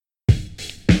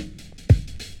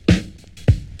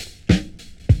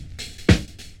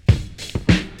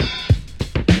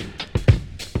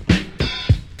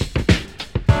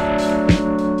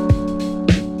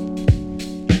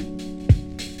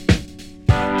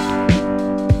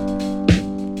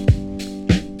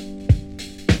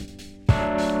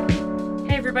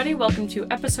everybody. Welcome to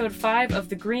episode 5 of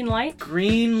The Green Light.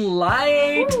 Green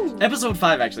Light! Woo! Episode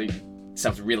 5 actually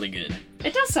sounds really good.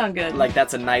 It does sound good. Like,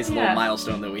 that's a nice little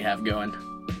milestone that we have going.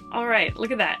 Alright,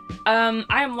 look at that.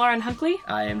 I am Lauren Hunkley.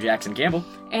 I am Jackson Campbell.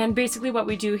 And basically what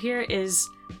we do here is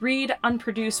read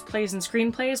unproduced plays and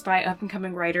screenplays by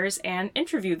up-and-coming writers and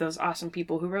interview those awesome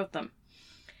people who wrote them.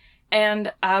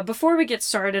 And before we get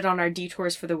started on our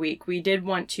detours for the week, we did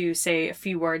want to say a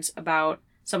few words about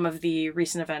some of the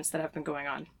recent events that have been going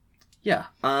on. Yeah.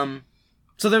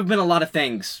 So there have been a lot of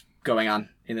things going on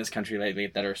in this country lately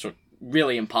that are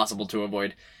really impossible to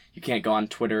avoid. You can't go on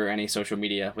Twitter or any social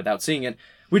media without seeing it,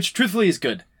 which truthfully is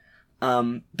good.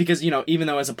 Because, even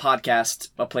though as a podcast,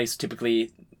 a place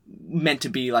typically meant to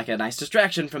be like a nice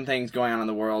distraction from things going on in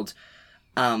the world,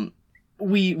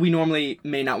 we normally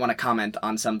may not want to comment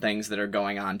on some things that are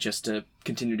going on just to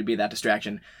continue to be that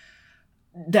distraction.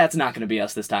 That's not going to be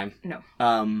us this time. No.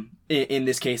 In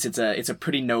this case, it's a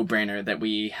pretty no-brainer that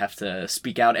we have to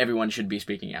speak out. Everyone should be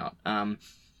speaking out.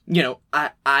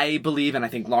 I believe, and I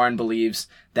think Lauren believes,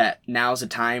 that now's a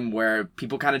time where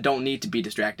people kind of don't need to be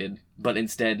distracted, but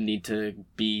instead need to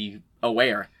be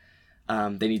aware.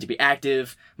 They need to be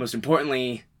active. Most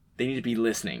importantly, they need to be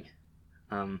listening.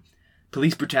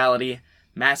 Police brutality,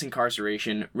 mass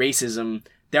incarceration, racism,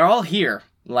 they're all here.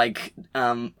 Like,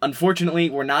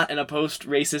 unfortunately, we're not in a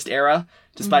post-racist era,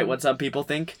 despite what some people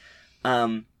think.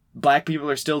 Black people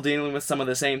are still dealing with some of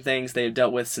the same things they've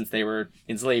dealt with since they were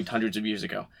enslaved hundreds of years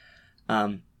ago.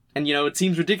 It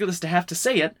seems ridiculous to have to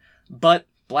say it, but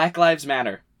Black Lives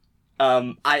Matter.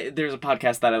 There's a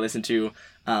podcast that I listen to,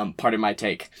 Part of My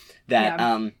Take,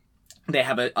 that, they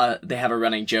have a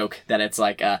running joke that it's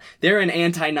like, they're an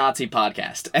anti-Nazi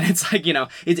podcast. And it's like,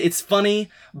 it's funny,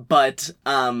 but,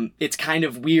 it's kind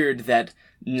of weird that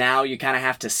now you kind of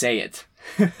have to say it.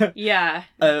 Yeah.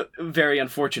 Very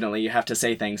unfortunately, you have to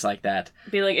say things like that.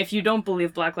 Be like, if you don't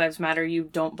believe Black Lives Matter, you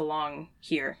don't belong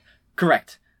here.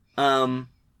 Correct. And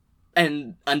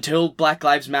until Black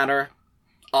Lives Matter,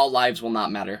 all lives will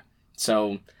not matter.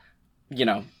 So,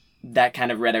 that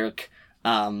kind of rhetoric,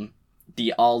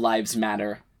 the all lives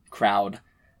matter crowd,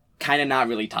 kind of not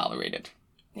really tolerated.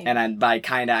 Yeah. And by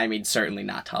kinda, I mean certainly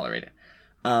not tolerated.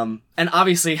 And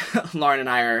obviously, Lauren and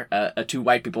I are two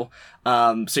white people,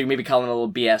 so you may be calling it a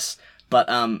little BS, but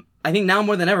I think now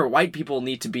more than ever, white people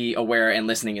need to be aware and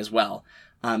listening as well.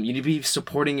 You need to be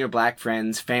supporting your black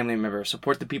friends, family members,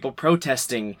 support the people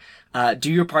protesting,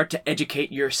 do your part to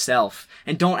educate yourself,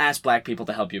 and don't ask black people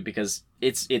to help you, because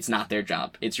it's not their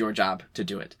job. It's your job to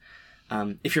do it.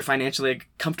 If you're financially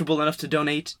comfortable enough to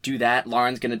donate, do that.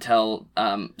 Lauren's going to tell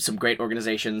some great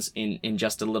organizations in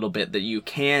just a little bit that you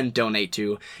can donate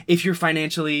to if you're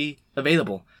financially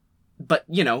available. But,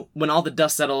 when all the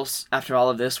dust settles after all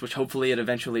of this, which hopefully it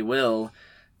eventually will,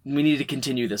 we need to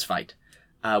continue this fight.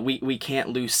 We can't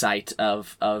lose sight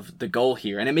of the goal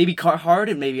here. And it may be hard,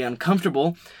 it may be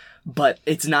uncomfortable, but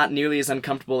it's not nearly as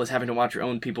uncomfortable as having to watch your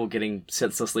own people getting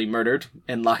senselessly murdered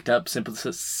and locked up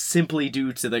simply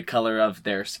due to the color of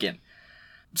their skin.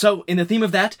 So, in the theme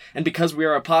of that, and because we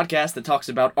are a podcast that talks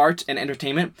about art and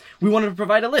entertainment, we wanted to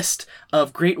provide a list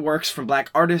of great works from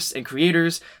black artists and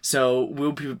creators, so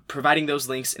we'll be providing those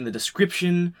links in the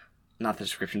description, not the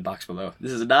description box below.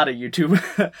 This is not a YouTube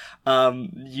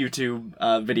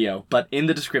video, but in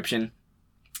the description.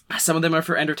 Some of them are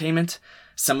for entertainment,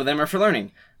 some of them are for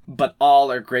learning. But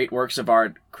all are great works of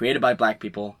art created by black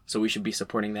people, so we should be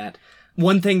supporting that.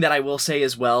 One thing that I will say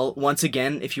as well, once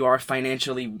again, if you are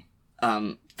financially,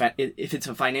 if it's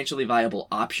a financially viable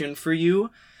option for you,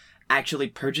 actually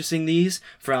purchasing these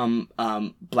from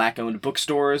black-owned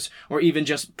bookstores, or even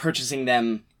just purchasing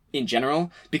them in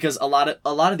general, because a lot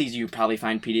of these you probably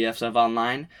find PDFs of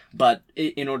online, but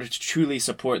in order to truly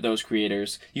support those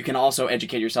creators, you can also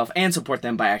educate yourself and support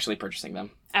them by actually purchasing them.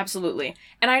 Absolutely.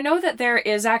 And I know that there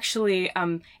is actually,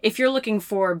 if you're looking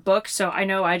for books, so I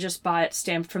know I just bought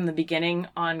Stamped from the Beginning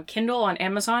on Kindle on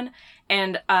Amazon,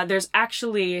 and there's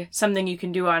actually something you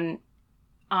can do on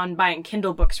buying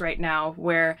Kindle books right now,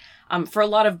 where for a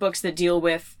lot of books that deal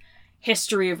with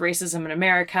history of racism in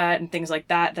America and things like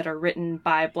that are written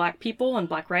by black people and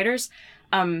black writers,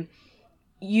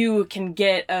 you can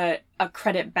get a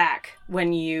credit back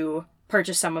when you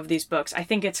purchase some of these books. I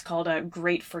think it's called a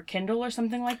Great for Kindle or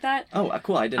something like that. Oh,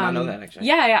 cool. I did not know that, actually.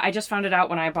 Yeah, I just found it out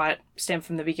when I bought Stamped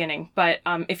from the Beginning. But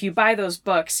if you buy those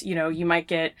books, you might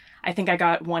get, I think I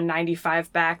got $1.95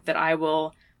 back that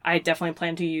I definitely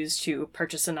plan to use to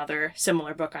purchase another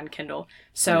similar book on Kindle.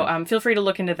 So feel free to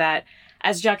look into that.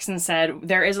 As Jackson said,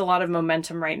 there is a lot of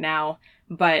momentum right now,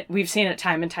 but we've seen it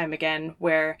time and time again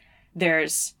where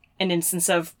there's an instance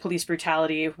of police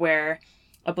brutality where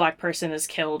a Black person is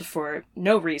killed for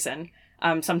no reason,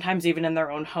 sometimes even in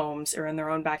their own homes or in their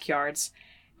own backyards.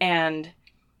 And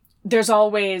there's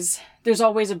always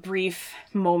a brief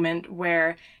moment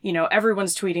where, you know,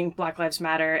 everyone's tweeting Black Lives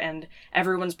Matter and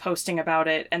everyone's posting about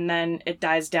it, and then it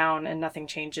dies down and nothing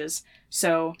changes.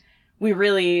 So we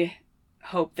really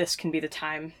hope this can be the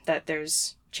time that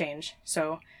there's change.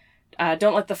 So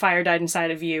don't let the fire die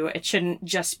inside of you. It shouldn't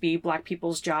just be Black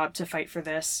people's job to fight for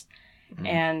this. Mm-hmm.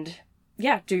 And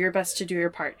yeah, do your best to do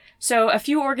your part. So a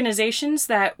few organizations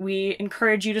that we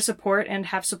encourage you to support and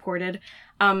have supported.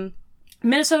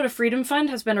 Minnesota Freedom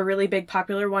Fund has been a really big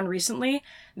popular one recently.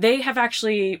 They have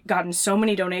actually gotten so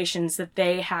many donations that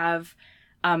they have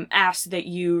asked that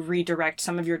you redirect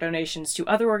some of your donations to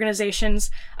other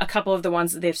organizations. A couple of the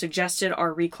ones that they've suggested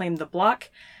are Reclaim the Block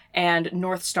and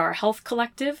North Star Health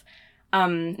Collective.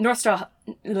 North Star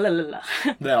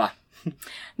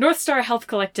Health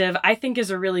Collective, I think, is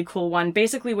a really cool one.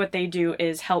 Basically, what they do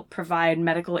is help provide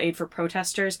medical aid for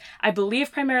protesters, I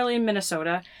believe primarily in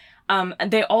Minnesota.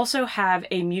 They also have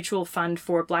a mutual fund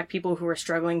for Black people who are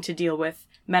struggling to deal with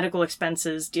medical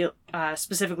expenses,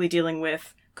 specifically dealing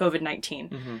with COVID-19.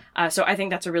 Mm-hmm. So I think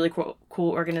that's a really cool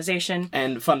organization.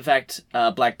 And fun fact,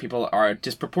 Black people are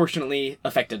disproportionately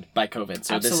affected by COVID.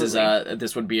 So Absolutely.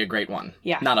 This would be a great one.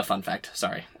 Yeah. Not a fun fact,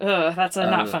 sorry. Ugh, that's a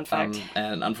not fun fact.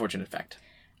 An unfortunate fact.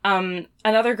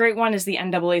 Another great one is the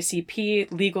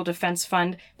NAACP Legal Defense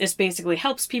Fund. This basically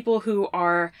helps people who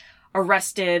are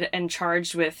arrested and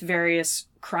charged with various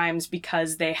crimes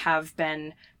because they have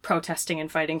been protesting and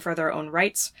fighting for their own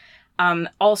rights.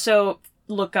 Also,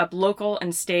 look up local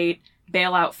and state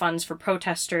bailout funds for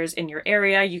protesters in your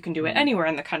area. You can do it anywhere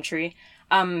in the country.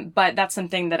 But that's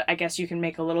something that I guess you can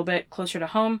make a little bit closer to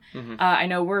home. Mm-hmm. I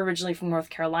know we're originally from North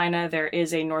Carolina. There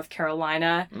is a North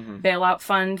Carolina bailout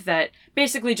fund that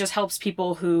basically just helps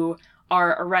people who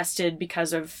are arrested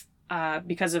because of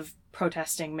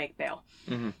protesting make bail.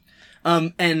 Mm-hmm.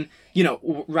 And, you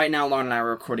know, right now, Lauren and I are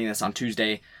recording this on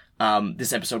Tuesday.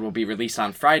 This episode will be released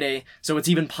on Friday. So it's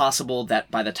even possible that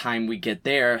by the time we get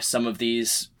there, some of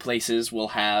these places will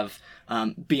have,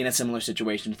 be in a similar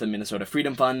situation to the Minnesota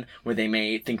Freedom Fund, where they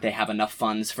may think they have enough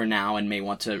funds for now and may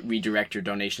want to redirect your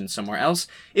donations somewhere else.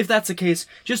 If that's the case,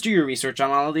 just do your research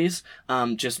on all of these.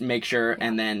 Just make sure.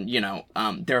 And then, you know,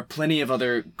 there are plenty of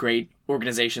other great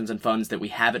organizations and funds that we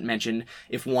haven't mentioned.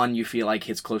 If one you feel like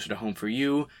hits closer to home for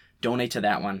you, donate to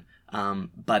that one.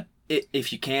 But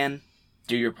if you can,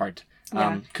 do your part.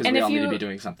 Because we all need to be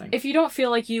doing something. If you don't feel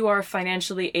like you are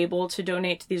financially able to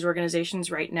donate to these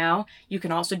organizations right now, you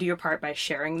can also do your part by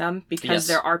sharing them, because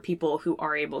there are people who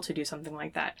are able to do something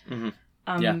like that.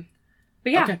 Mm-hmm. Yeah.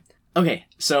 But yeah. Okay,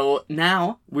 so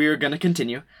now we're going to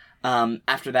continue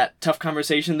after that tough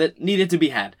conversation that needed to be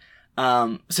had.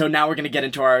 So now we're going to get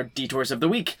into our detours of the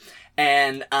week.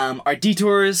 And our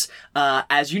detours,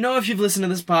 as you know if you've listened to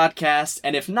this podcast,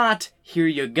 and if not, here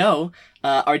you go.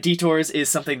 Our detours is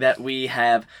something that we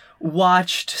have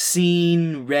watched,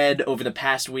 seen, read over the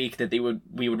past week that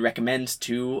we would recommend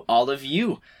to all of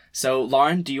you. So,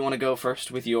 Lauren, do you want to go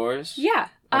first with yours? Yeah.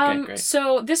 Okay, great.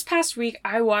 So this past week,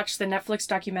 I watched the Netflix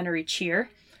documentary Cheer.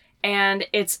 And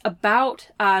it's about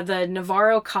the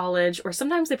Navarro College, or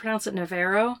sometimes they pronounce it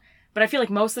Navarro, but I feel like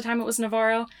most of the time it was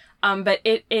Navarro. But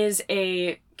it is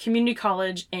a community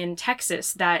college in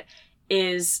Texas that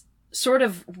is sort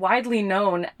of widely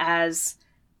known as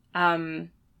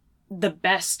the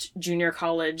best junior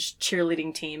college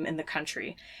cheerleading team in the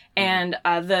country. And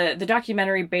the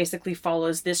documentary basically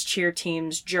follows this cheer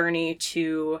team's journey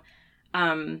to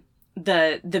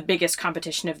the biggest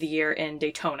competition of the year in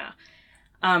Daytona.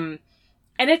 And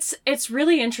it's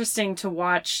really interesting to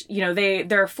watch. You know,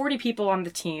 there are 40 people on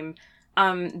the team.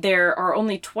 There are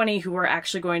only 20 who are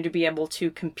actually going to be able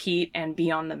to compete and be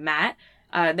on the mat.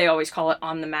 They always call it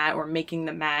on the mat or making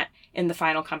the mat in the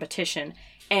final competition.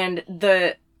 And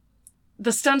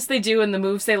the stunts they do and the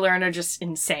moves they learn are just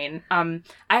insane. I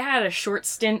had a short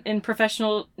stint in not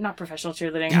professional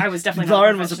cheerleading. I was definitely not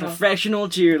Lauren was a professional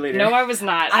cheerleader. No, I was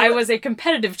not. I was a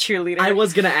competitive cheerleader. I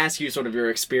was going to ask you sort of your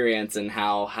experience and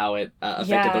how it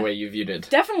affected the way you viewed it.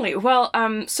 Definitely. Well,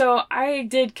 so I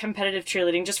did competitive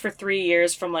cheerleading just for 3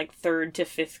 years from like 3rd to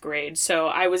 5th grade. So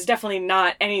I was definitely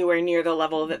not anywhere near the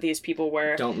level that these people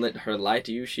were. Don't let her lie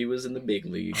to you. She was in the big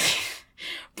league.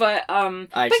 But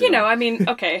you know, I mean,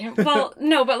 okay, well,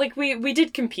 no, but like we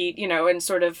did compete, you know, in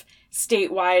sort of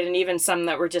statewide and even some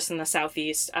that were just in the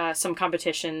Southeast, some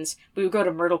competitions. We would go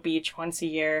to Myrtle Beach once a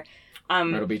year.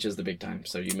 Myrtle Beach is the big time,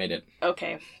 so you made it.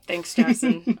 Okay, thanks,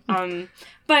 Justin.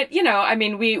 But, you know, I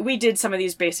mean, we did some of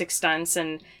these basic stunts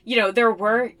and, you know, there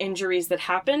were injuries that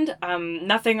happened.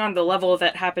 Nothing on the level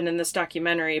that happened in this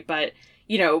documentary, but,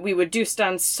 you know, we would do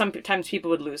stunts. Sometimes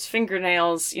people would lose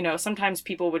fingernails. You know, sometimes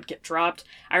people would get dropped.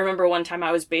 I remember one time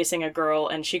I was basing a girl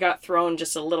and she got thrown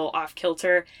just a little off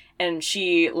kilter and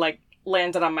she, like,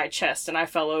 landed on my chest and I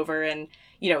fell over and,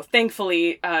 you know,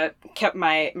 thankfully kept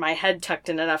my head tucked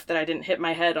in enough that I didn't hit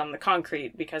my head on the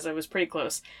concrete because I was pretty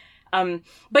close.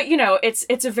 But, you know,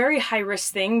 it's a very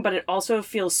high-risk thing, but it also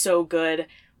feels so good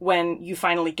when you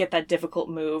finally get that difficult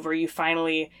move, or you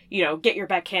finally, you know, get your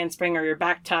back handspring or your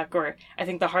back tuck, or I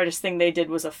think the hardest thing they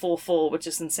did was a full, which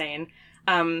is insane.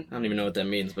 I don't even know what that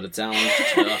means, but it sounds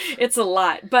tough. It's a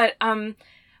lot. But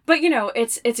you know,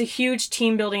 it's a huge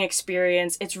team-building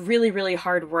experience. It's really, really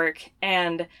hard work,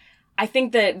 and I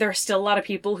think that there are still a lot of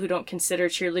people who don't consider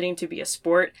cheerleading to be a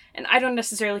sport, and I don't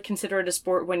necessarily consider it a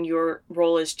sport when your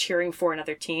role is cheering for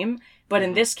another team, but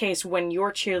in this case, when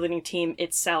your cheerleading team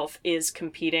itself is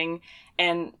competing,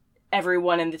 and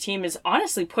everyone in the team is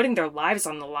honestly putting their lives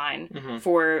on the line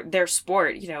for their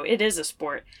sport, you know, it is a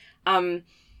sport.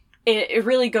 It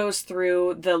really goes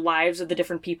through the lives of the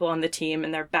different people on the team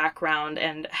and their background,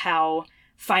 and how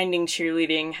finding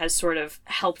cheerleading has sort of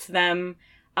helped them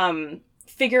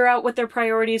figure out what their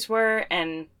priorities were,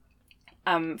 and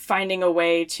finding a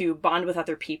way to bond with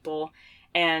other people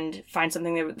and find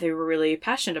something that they were really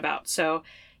passionate about. So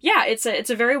yeah, it's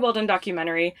a very well done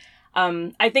documentary.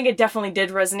 I think it definitely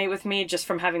did resonate with me just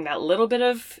from having that little bit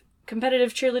of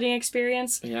competitive cheerleading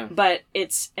experience. Yeah. But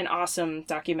it's an awesome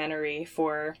documentary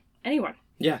for anyone.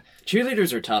 Yeah.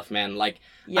 Cheerleaders are tough, man. Like,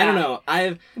 I don't know.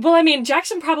 Well, I mean,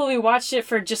 Jackson probably watched it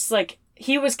for just, like,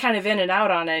 he was kind of in and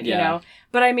out on it, you know?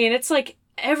 But, I mean, it's like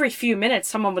every few minutes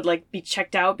someone would, like, be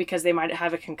checked out because they might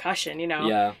have a concussion, you know?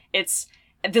 Yeah. It's...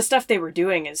 The stuff they were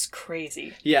doing is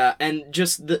crazy. Yeah, and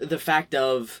just the fact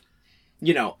of,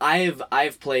 you know, I've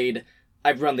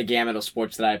run the gamut of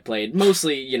sports that I've played,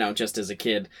 mostly, you know, just as a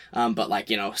kid, but like,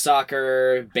 you know,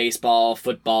 soccer, baseball,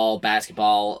 football,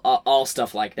 basketball, all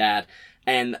stuff like that,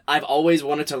 and I've always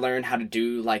wanted to learn how to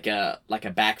do like a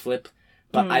backflip,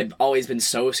 but I've always been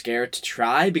so scared to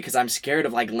try because I'm scared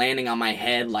of like landing on my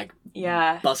head, like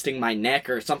busting my neck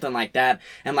or something like that.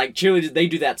 And like cheerleaders, they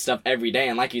do that stuff every day.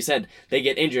 And like you said, they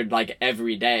get injured like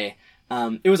every day.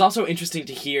 It was also interesting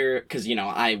to hear, because, you know,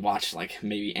 I watched like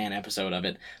maybe an episode of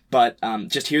it, but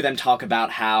just hear them talk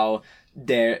about how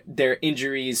their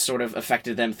injuries sort of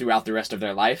affected them throughout the rest of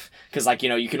their life. Because, like, you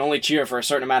know, you can only cheer for a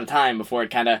certain amount of time before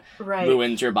it kind of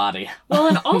ruins your body. Well,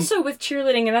 and also with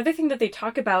cheerleading, another thing that they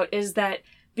talk about is that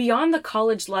beyond the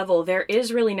college level, there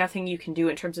is really nothing you can do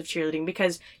in terms of cheerleading,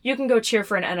 because you can go cheer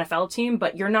for an NFL team,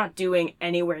 but you're not doing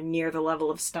anywhere near the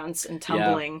level of stunts and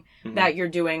tumbling that you're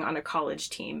doing on a college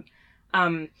team.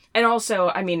 And also,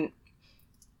 I mean,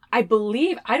 I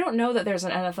don't know that there's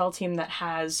an NFL team that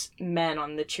has men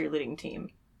on the cheerleading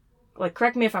team. Like,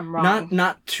 correct me if I'm wrong.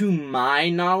 Not to my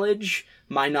knowledge.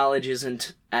 My knowledge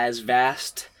isn't as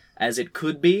vast as it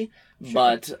could be,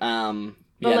 but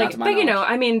you know,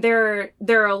 I mean, there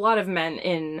are a lot of men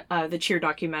in the cheer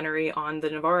documentary on the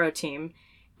Navarro team,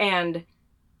 and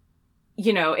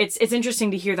you know, it's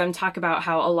interesting to hear them talk about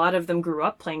how a lot of them grew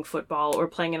up playing football or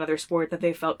playing another sport that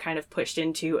they felt kind of pushed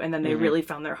into, and then they really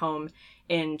found their home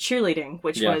in cheerleading,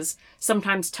 which was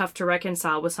sometimes tough to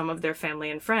reconcile with some of their family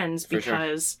and friends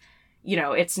because, you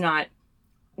know, it's not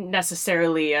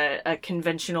necessarily a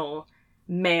conventional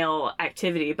male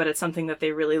activity, but it's something that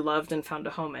they really loved and found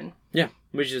a home in. Yeah,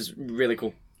 which is really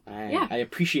cool. I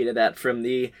appreciated that from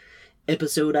the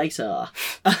episode I saw.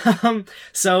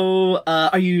 So,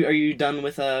 are you done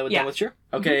with done with cheer?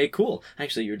 Okay, cool.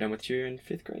 Actually, you were done with cheer in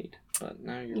 5th grade, but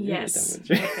now you're really done with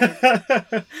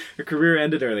cheer. Your career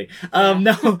ended early.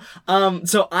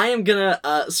 So I am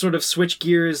gonna sort of switch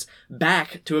gears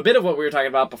back to a bit of what we were talking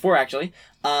about before, actually,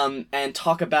 and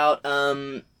talk about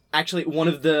actually one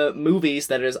of the movies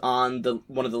that is on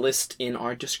one of the list in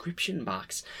our description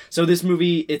box. So this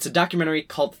movie, it's a documentary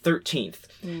called 13th.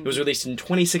 It was released in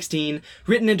 2016,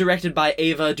 written and directed by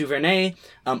Ava DuVernay,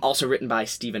 also written by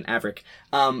Stephen Averick.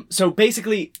 So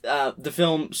basically, the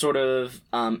film sort of,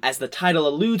 as the title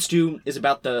alludes to, is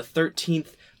about the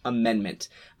 13th Amendment,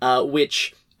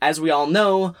 which, as we all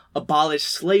know, abolished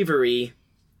slavery,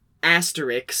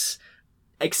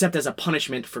 except as a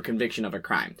punishment for conviction of a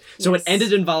crime. So it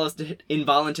ended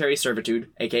involuntary servitude,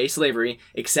 aka slavery,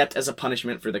 except as a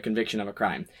punishment for the conviction of a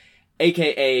crime.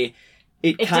 AKA,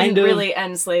 it kind didn't of really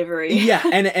end slavery. Yeah,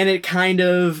 and it kind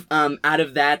of, out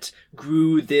of that,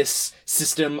 grew this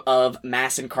system of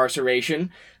mass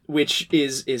incarceration, which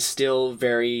is still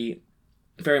very,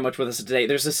 very much with us today.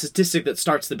 There's a statistic that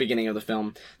starts the beginning of the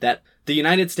film, that the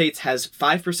United States has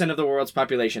 5% of the world's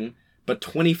population, but but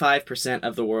 25%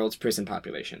 of the world's prison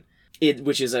population.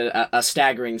 Which is a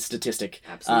staggering statistic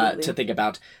to think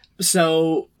about.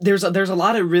 So there's a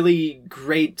lot of really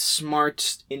great,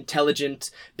 smart,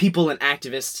 intelligent people and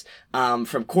activists,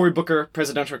 from Cory Booker,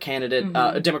 presidential candidate,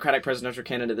 a Democratic presidential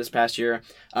candidate this past year,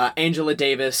 Angela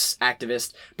Davis,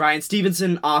 activist, Brian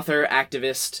Stevenson, author,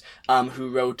 activist, who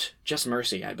wrote Just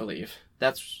Mercy, I believe.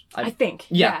 I think.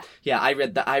 Yeah. I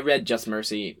read Just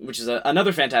Mercy, which is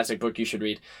another fantastic book you should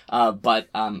read. But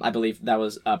I believe that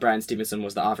was Brian Stevenson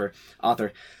was the author.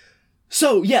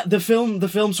 So yeah, the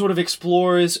film sort of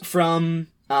explores from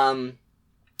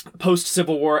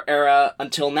post-Civil War era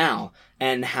until now,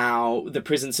 and how the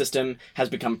prison system has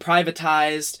become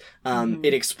privatized.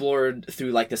 It explored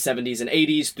through like the 70s and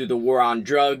 80s, through the war on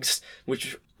drugs,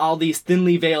 which all these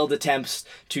thinly veiled attempts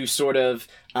to sort of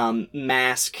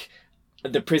mask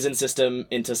the prison system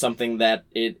into something that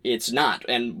it's not.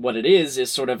 And what it is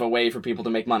sort of a way for people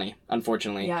to make money,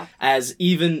 unfortunately. Yeah. As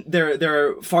even there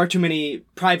are far too many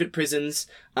private prisons.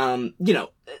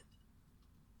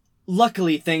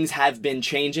 Luckily things have been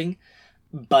changing,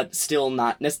 but still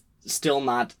not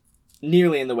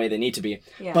nearly in the way they need to be.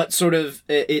 Yeah. But sort of,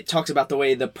 it talks about the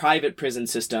way the private prison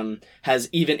system has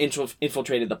even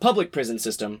infiltrated the public prison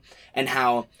system, and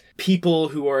how people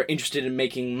who are interested in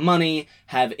making money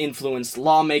have influenced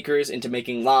lawmakers into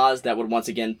making laws that would once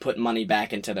again put money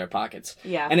back into their pockets.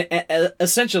 Yeah. And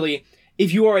essentially,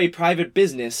 if you are a private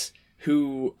business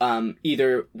who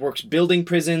either works building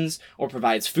prisons or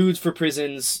provides foods for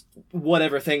prisons,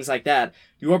 whatever, things like that,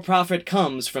 your profit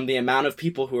comes from the amount of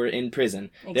people who are in prison.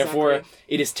 Exactly. Therefore,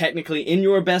 it is technically in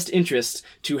your best interest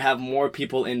to have more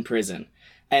people in prison.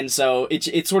 And so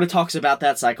it sort of talks about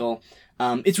that cycle.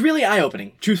 It's really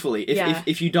eye-opening, truthfully.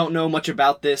 If you don't know much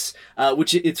about this,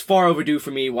 which it's far overdue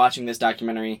for me watching this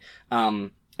documentary,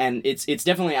 and it's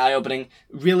definitely eye-opening,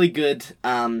 really good,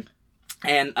 and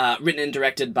written and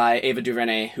directed by Ava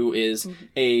DuVernay, who is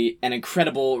an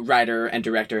incredible writer and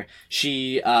director.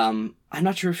 She, I'm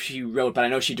not sure if she wrote, but I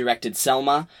know she directed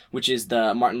Selma, which is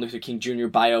the Martin Luther King Jr.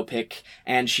 biopic,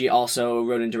 and she also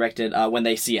wrote and directed When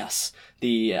They See Us,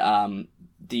 the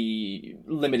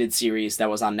limited series that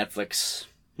was on Netflix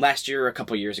last year or a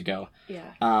couple years ago.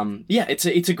 Yeah.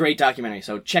 It's a great documentary,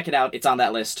 so check it out. It's on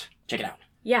that list. Check it out.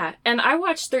 Yeah, and I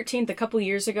watched 13th a couple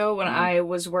years ago when I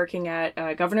was working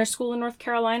at Governor's School in North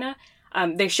Carolina.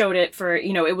 They showed it for,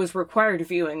 it was required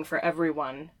viewing for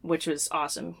everyone, which was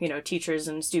awesome, teachers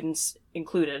and students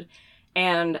included.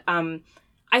 And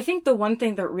I think the one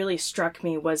thing that really struck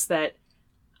me was that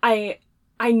I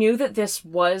knew that this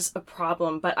was a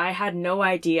problem, but I had no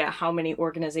idea how many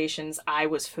organizations I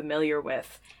was familiar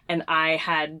with and I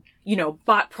had,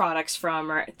 bought products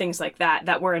from or things like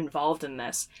that were involved in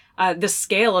this. The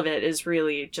scale of it is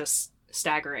really just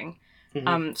staggering.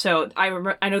 So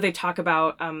I know they talk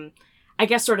about, I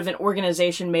guess, sort of an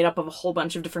organization made up of a whole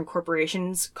bunch of different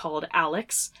corporations called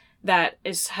ALEC that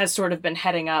has sort of been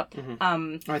heading up.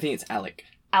 I think it's ALEC.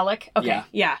 ALEC? Okay.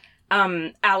 Yeah.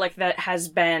 ALEC that has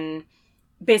been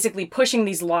basically pushing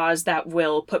these laws that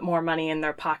will put more money in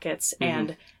their pockets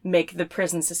and make the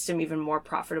prison system even more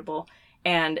profitable.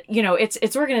 And,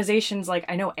 it's organizations like,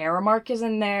 I know Aramark is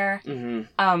in there.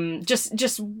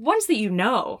 Just ones that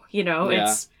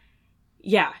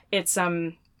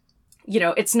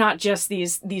it's not just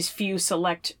these few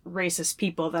select racist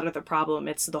people that are the problem.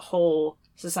 It's the whole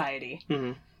society.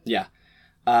 Yeah.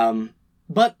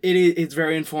 But it's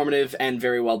very informative and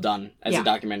very well done as a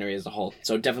documentary as a whole.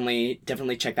 So definitely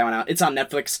check that one out. It's on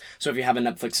Netflix, so if you have a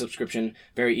Netflix subscription,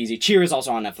 very easy. Cheer is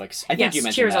also on Netflix. I think you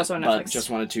mentioned Cheer is that, also on Netflix. But just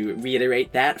wanted to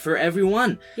reiterate that for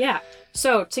everyone. Yeah.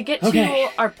 So to get to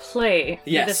our play for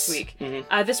this week.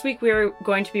 This week we're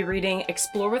going to be reading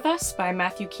Explore With Us by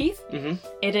Matthew Keith.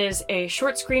 It is a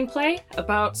short screenplay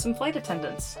about some flight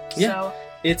attendants. Yeah. So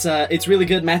it's really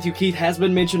good. Matthew Keith has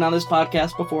been mentioned on this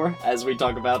podcast before, as we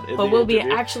talk about in the But we'll interview.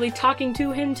 be actually talking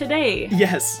to him today.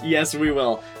 Yes, we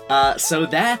will. So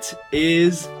that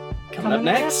is coming up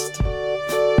next.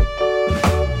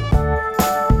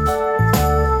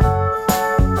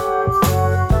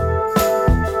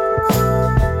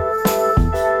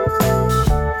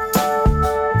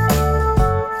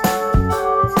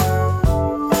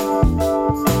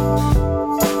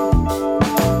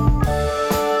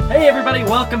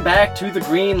 Welcome back to the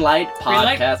Green Light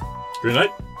Podcast. Green light?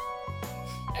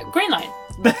 Green light.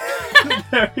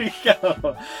 There we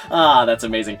go. That's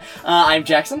amazing. I'm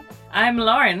Jackson. I'm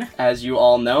Lauren. As you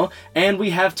all know. And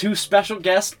we have two special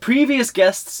guests, previous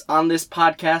guests on this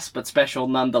podcast, but special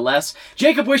nonetheless.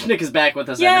 Jacob Wishnick is back with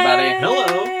us, everybody.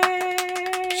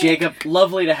 Hello. Jacob,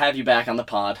 lovely to have you back on the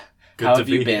pod. Good How to have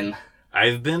you be been?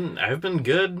 I've been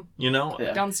good,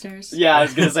 Yeah. Downstairs. Yeah, I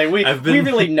was gonna say we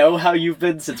really know how you've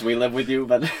been since we live with you,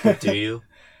 but Do you?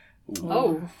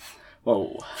 Oh.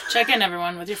 whoa, Check in,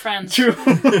 everyone, with your friends. true,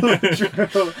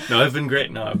 true. No, I've been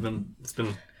great. No, it's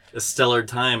been a stellar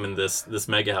time in this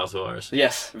mega house of ours.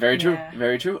 Yes, very true, Yeah.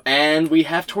 very true. And we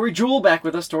have Tori Jewel back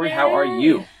with us. Tori, how are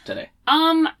you today?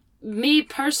 Me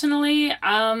personally,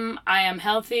 I am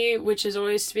healthy, which is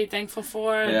always to be thankful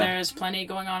for. Yeah. There's plenty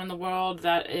going on in the world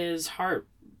that is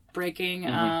heartbreaking.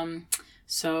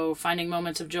 So finding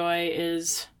moments of joy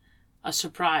is a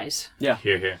surprise. Yeah,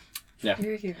 Here. yeah,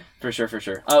 You're here. for sure, for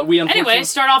sure. We unfortunately, Anyway,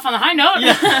 start off on the high note.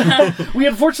 yeah. We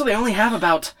unfortunately only have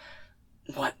about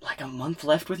like a month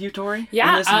left with you, Tori. in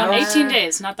Yeah, this house? 18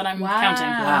 days. Not that I'm Wow. counting.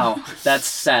 Wow, that's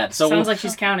sad. So Sounds like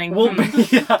she's counting. we'll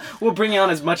we'll bring you on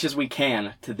as much as we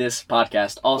can to this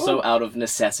podcast, also out of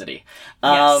necessity.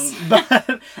 Yes.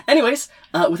 But anyways,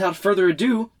 without further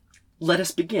ado, let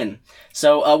us begin.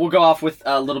 So we'll go off with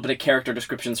a little bit of character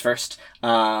descriptions first.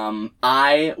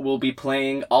 I will be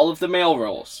playing all of the male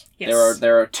roles. Yes.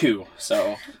 There are 2,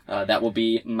 so that will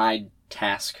be my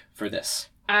task for this.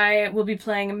 I will be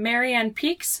playing Marianne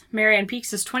Peaks. Marianne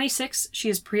Peaks is 26. She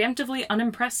is preemptively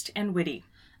unimpressed and witty.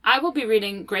 I will be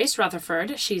reading Grace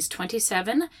Rutherford. She's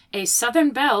 27, a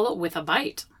Southern belle with a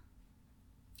bite.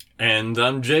 And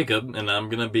I'm Jacob, and I'm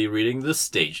gonna be reading the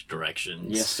stage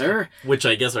directions. Yes, sir. Which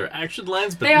I guess are action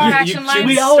lines, but They are you action lines.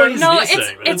 we started always- No, me it's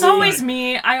saying that. it's always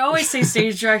me. I always say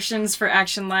stage directions for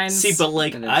action lines. See, but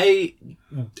like It is. I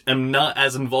am not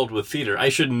as involved with theater. I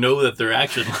should know that they're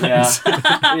action Yeah,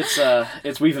 lines.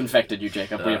 it's we've infected you,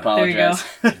 Jacob. We There you go.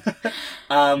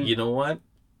 apologize. You know what?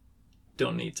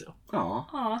 Don't need to. Aw.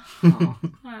 Aw.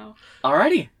 Wow.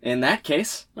 Alrighty. In that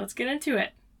case, Let's get into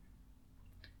it.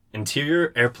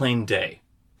 Interior airplane day.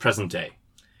 Present day.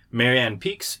 Marianne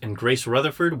Peaks and Grace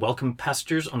Rutherford welcome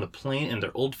passengers on the plane in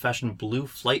their old-fashioned blue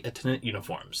flight attendant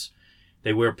uniforms.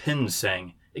 They wear pins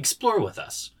saying, "Explore with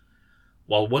us."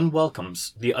 While one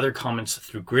welcomes, the other comments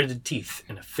through gritted teeth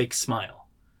and a fake smile.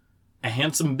 A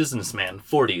handsome businessman,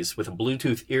 40s, with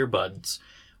Bluetooth earbuds,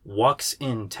 walks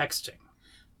in texting.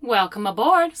 Welcome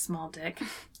aboard. Small dick.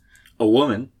 A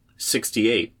woman,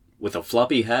 68, with a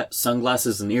floppy hat,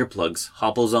 sunglasses, and earplugs,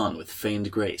 hopples on with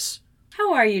feigned grace.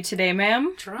 How are you today,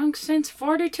 ma'am? Drunk since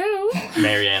 42.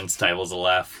 Marianne stifles a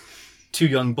laugh. 2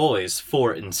 young boys,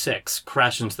 4 and 6,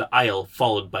 crash into the aisle,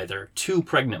 followed by their 2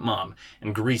 pregnant mom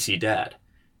and greasy dad.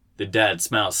 The dad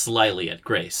smiles slyly at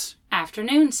Grace.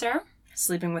 Afternoon, sir.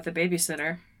 Sleeping with a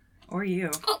babysitter. Or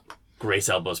you. Grace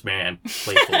elbows Marianne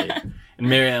playfully, and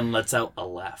Marianne lets out a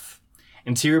laugh.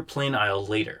 Interior plane aisle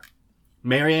later.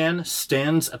 Marianne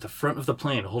stands at the front of the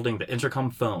plane holding the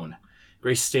intercom phone.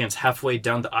 Grace stands halfway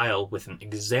down the aisle with an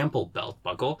example belt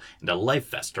buckle and a life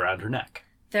vest around her neck.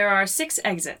 There are 6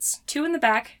 exits. 2 in the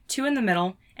back, 2 in the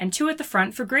middle, and 2 at the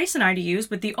front for Grace and I to use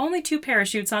with the only 2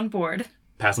 parachutes on board.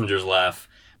 Passengers laugh.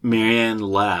 Marianne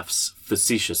laughs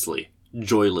facetiously,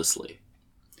 joylessly.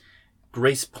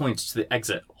 Grace points to the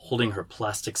exit, holding her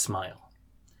plastic smile.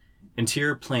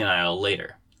 Interior plane aisle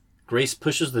later. Grace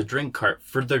pushes the drink cart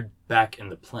further back in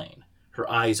the plane. Her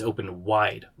eyes open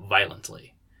wide,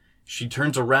 violently. She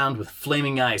turns around with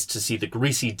flaming eyes to see the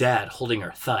greasy dad holding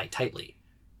her thigh tightly.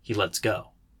 He lets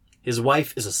go. His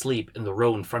wife is asleep in the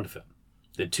row in front of him.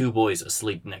 The 2 boys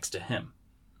asleep next to him.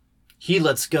 He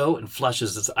lets go and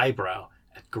flushes his eyebrow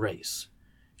at Grace.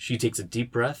 She takes a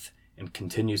deep breath and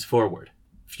continues forward,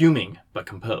 fuming but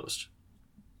composed.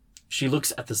 She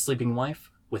looks at the sleeping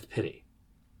wife with pity.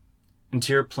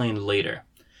 Interior plane later.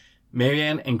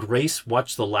 Marianne and Grace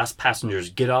watch the last passengers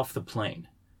get off the plane.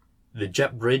 The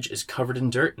jet bridge is covered in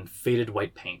dirt and faded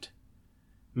white paint.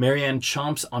 Marianne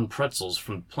chomps on pretzels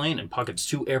from the plane and pockets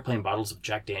 2 airplane bottles of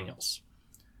Jack Daniels.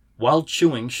 While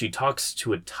chewing, she talks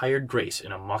to a tired Grace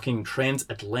in a mocking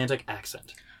transatlantic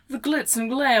accent. The glitz and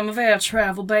glam of air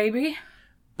travel, baby.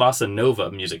 Bossa Nova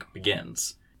music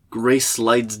begins. Grace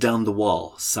slides down the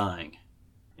wall, sighing.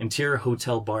 Interior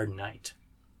hotel bar night.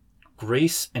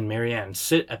 Grace and Marianne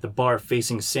sit at the bar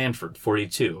facing Sanford,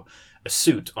 42, a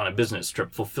suit on a business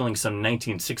trip fulfilling some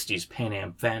 1960s Pan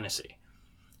Am fantasy.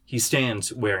 He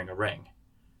stands wearing a ring.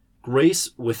 Grace,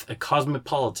 with a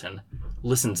cosmopolitan,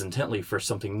 listens intently for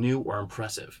something new or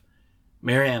impressive.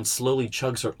 Marianne slowly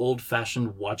chugs her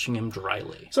old-fashioned, watching him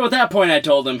dryly. So at that point I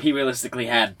told him he realistically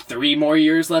had 3 more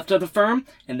years left of the firm,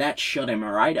 and that shut him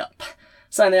right up.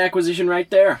 Sign the acquisition right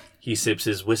there. He sips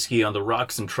his whiskey on the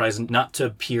rocks and tries not to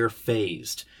appear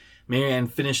fazed. Marianne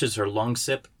finishes her long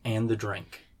sip and the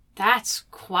drink. That's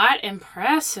quite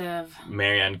impressive.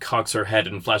 Marianne cocks her head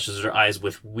and flashes her eyes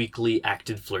with weakly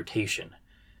acted flirtation.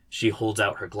 She holds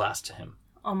out her glass to him.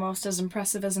 Almost as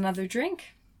impressive as another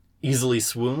drink. Easily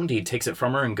swooned, he takes it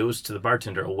from her and goes to the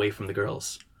bartender away from the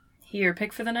girls. Your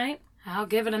pick for the night? I'll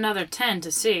give it another 10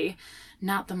 to see.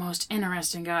 Not the most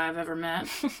interesting guy I've ever met.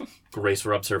 Grace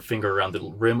rubs her finger around the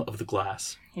rim of the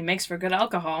glass. He makes for good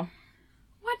alcohol.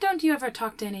 Why don't you ever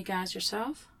talk to any guys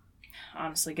yourself?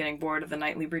 Honestly getting bored of the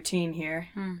nightly routine here.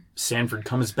 Sanford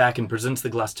comes back and presents the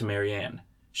glass to Marianne.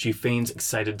 She feigns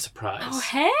excited surprise. Oh,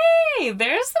 hey!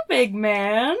 There's the big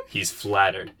man! He's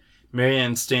flattered.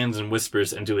 Marianne stands and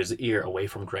whispers into his ear away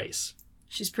from Grace.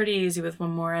 She's pretty easy with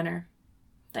one more in her.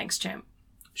 Thanks, champ.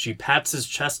 She pats his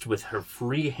chest with her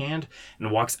free hand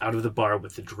and walks out of the bar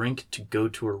with the drink to go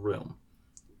to her room.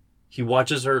 He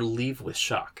watches her leave with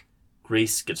shock.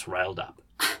 Grace gets riled up.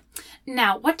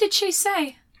 Now, what did she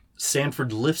say?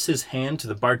 Sanford lifts his hand to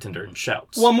the bartender and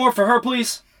shouts. One more for her,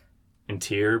 please.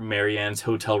 Interior, Marianne's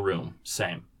hotel room.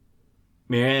 Same.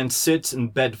 Marianne sits in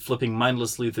bed flipping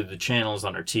mindlessly through the channels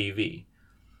on her TV.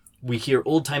 We hear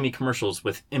old-timey commercials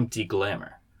with empty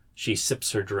glamour. She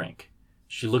sips her drink.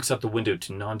 She looks out the window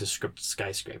to nondescript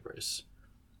skyscrapers.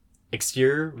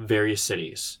 Exterior, various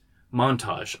cities.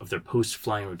 Montage of their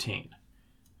post-flying routine.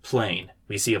 Plane.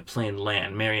 We see a plane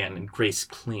land. Marianne and Grace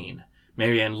clean.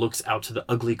 Marianne looks out to the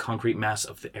ugly concrete mass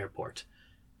of the airport.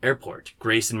 Airport.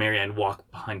 Grace and Marianne walk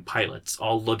behind pilots,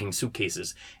 all lugging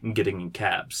suitcases and getting in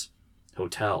cabs.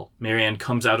 Hotel. Marianne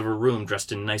comes out of her room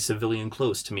dressed in nice civilian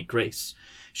clothes to meet Grace.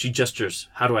 She gestures,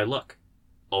 "How do I look?"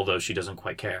 although she doesn't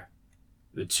quite care.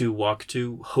 The two walk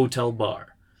to hotel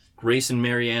bar. Grace and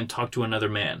Marianne talk to another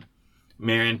man.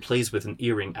 Marianne plays with an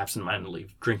earring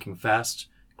absentmindedly, drinking fast,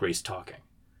 Grace talking.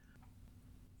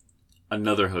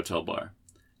 Another hotel bar.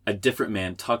 A different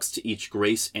man talks to each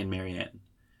Grace and Marianne.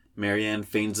 Marianne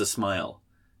feigns a smile.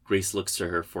 Grace looks to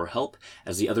her for help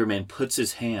as the other man puts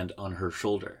his hand on her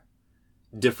shoulder.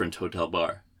 Different hotel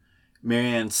bar.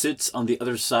 Marianne sits on the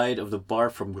other side of the bar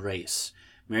from Grace.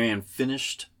 Marianne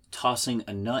finished tossing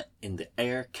a nut in the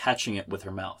air, catching it with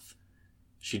her mouth.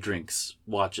 She drinks,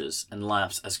 watches, and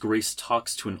laughs as Grace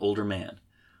talks to an older man.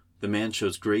 The man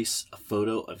shows Grace a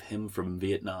photo of him from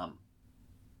Vietnam.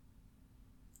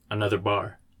 Another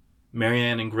bar.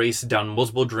 Marianne and Grace down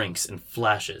multiple drinks and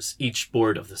flashes, each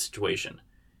bored of the situation.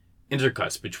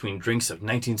 Intercuts between drinks of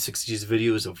 1960s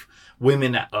videos of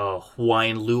women at a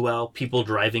Hawaiian luau, people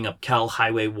driving up Cal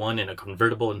Highway 1 in a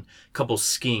convertible, and couples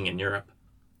skiing in Europe.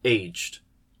 Aged.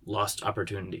 Lost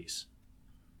opportunities.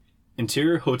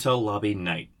 Interior hotel lobby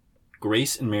night.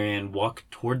 Grace and Marianne walk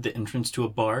toward the entrance to a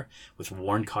bar with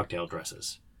worn cocktail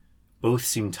dresses. Both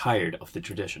seem tired of the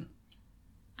tradition.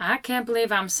 I can't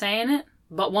believe I'm saying it,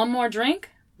 but one more drink,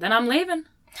 then I'm leaving.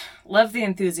 Love the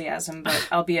enthusiasm, but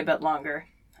I'll be a bit longer.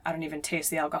 I don't even taste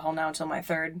the alcohol now until my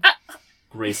third.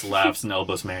 Grace laughs and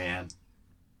elbows Marianne.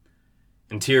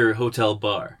 Interior hotel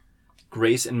bar.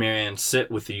 Grace and Marianne sit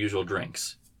with the usual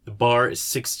drinks. The bar is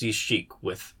 60s chic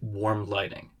with warm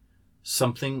lighting.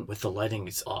 Something with the lighting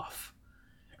is off.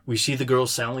 We see the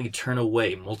girls silently turn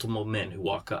away multiple men who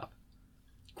walk up.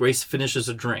 Grace finishes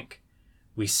a drink.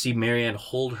 We see Marianne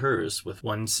hold hers with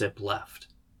one sip left.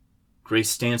 Grace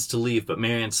stands to leave, but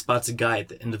Marianne spots a guy at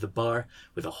the end of the bar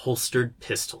with a holstered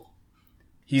pistol.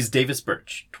 He's Davis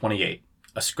Birch, 28,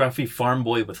 a scruffy farm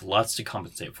boy with lots to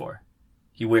compensate for.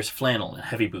 He wears flannel and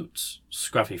heavy boots,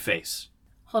 scruffy face.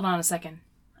 Hold on a second.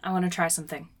 I want to try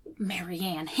something.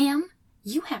 Marianne, him?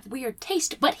 You have weird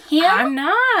taste, but him? I'm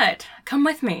not. Come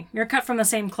with me. You're cut from the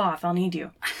same cloth. I'll need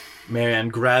you. Marianne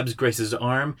grabs Grace's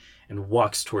arm and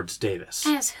walks towards Davis.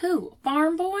 As who?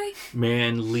 Farm boy?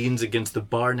 Marianne leans against the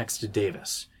bar next to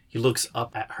Davis. He looks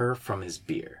up at her from his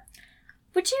beer.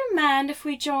 Would you mind if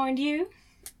we joined you?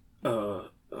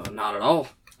 Not at all.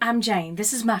 I'm Jane.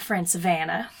 This is my friend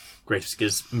Savannah. Grace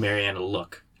gives Marianne a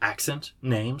look. Accent?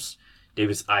 Names?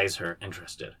 Davis eyes her,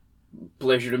 interested.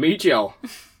 Pleasure to meet y'all.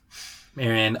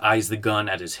 Marianne eyes the gun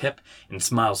at his hip and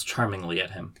smiles charmingly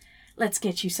at him. Let's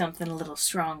get you something a little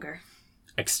stronger.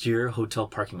 Exterior hotel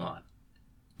parking lot.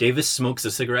 Davis smokes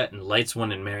a cigarette and lights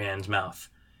one in Marianne's mouth.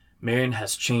 Marianne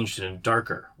has changed into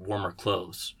darker, warmer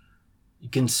clothes. You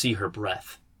can see her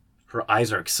breath. Her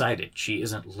eyes are excited. She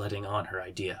isn't letting on her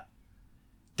idea.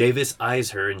 Davis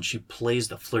eyes her and she plays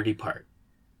the flirty part.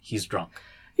 He's drunk.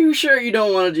 You sure you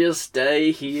don't want to just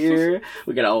stay here?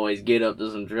 We could always get up to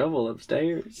some trouble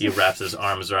upstairs. He wraps his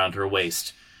arms around her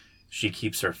waist. She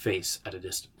keeps her face at a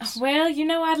distance. Well, you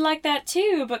know I'd like that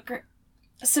too, but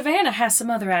Savannah has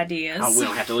some other ideas. Oh, we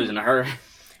don't have to listen to her.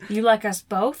 You like us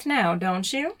both now,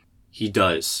 don't you? He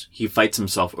does. He fights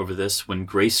himself over this when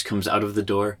Grace comes out of the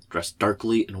door, dressed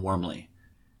darkly and warmly.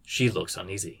 She looks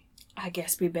uneasy. I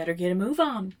guess we better get a move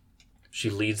on. She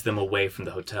leads them away from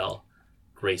the hotel.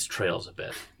 Grace trails a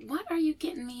bit. What are you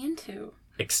getting me into?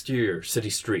 Exterior city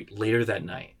street later that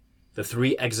night. The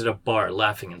three exit a bar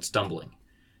laughing and stumbling.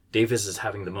 Davis is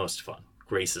having the most fun.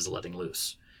 Grace is letting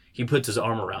loose. He puts his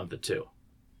arm around the two.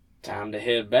 Time to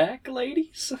head back,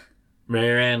 ladies.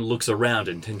 Marianne looks around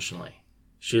intentionally.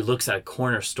 She looks at a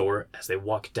corner store as they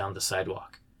walk down the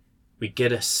sidewalk. We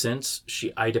get a sense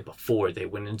she eyed it before they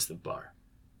went into the bar.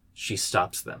 She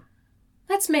stops them.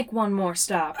 Let's make one more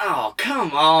stop. Oh,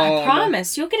 come on. I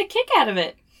promise, you'll get a kick out of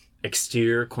it.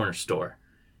 Exterior corner store.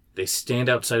 They stand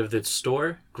outside of the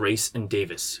store, Grace and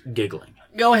Davis, giggling.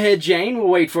 Go ahead, Jane. We'll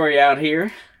wait for you out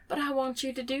here. But I want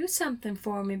you to do something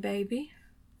for me, baby.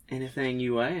 Anything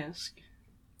you ask.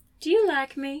 Do you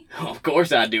like me? Oh, of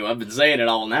course I do. I've been saying it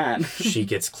all night. She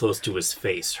gets close to his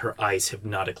face, her eyes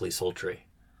hypnotically sultry.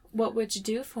 What would you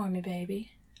do for me,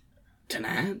 baby?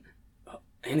 Tonight?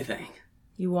 Anything.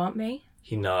 You want me?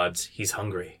 He nods. He's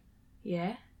hungry.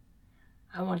 Yeah?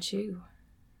 I want you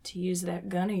to use that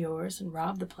gun of yours and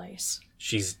rob the place.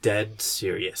 She's dead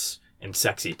serious and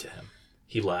sexy to him.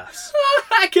 He laughs.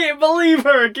 I can't believe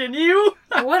her, can you?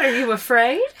 What, are you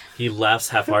afraid? He laughs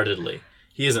half-heartedly.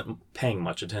 He isn't paying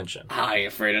much attention. I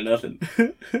ain't afraid of nothing.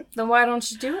 Then why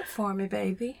don't you do it for me,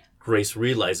 baby? Grace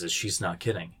realizes she's not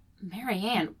kidding.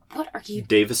 Marianne, what are you...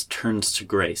 Davis turns to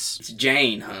Grace. It's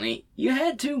Jane, honey. You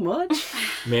had too much.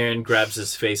 Marianne grabs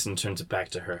his face and turns it back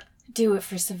to her. Do it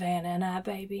for Savannah and I,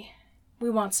 baby. We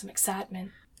want some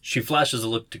excitement. She flashes a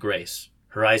look to Grace.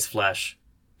 Her eyes flash.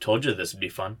 Told you this would be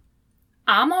fun.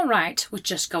 I'm all right with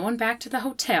just going back to the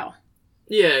hotel.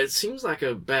 Yeah, it seems like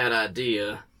a bad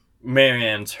idea.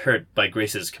 Marianne's hurt by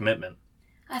Grace's commitment.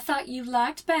 I thought you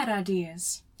liked bad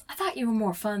ideas. I thought you were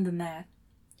more fun than that.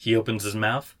 He opens his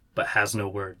mouth, but has no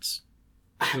words.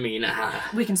 I mean,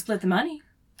 We can split the money.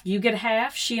 You get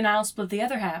half, she and I'll split the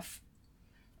other half.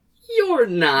 You're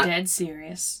not... Dead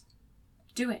serious.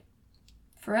 Do it.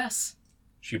 For us.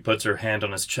 She puts her hand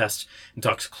on his chest and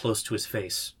talks close to his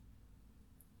face.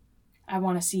 I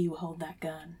want to see you hold that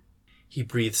gun. He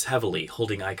breathes heavily,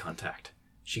 holding eye contact.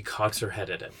 She cocks her head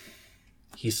at him.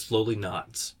 He slowly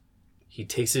nods. He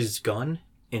takes his gun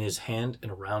in his hand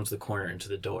and rounds the corner into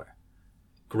the door.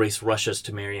 Grace rushes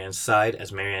to Marianne's side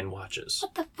as Marianne watches.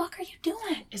 What the fuck are you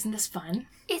doing? Isn't this fun?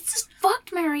 It's just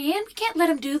fucked, Marianne. We can't let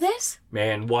him do this.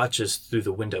 Marianne watches through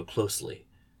the window closely.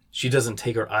 She doesn't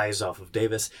take her eyes off of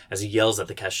Davis as he yells at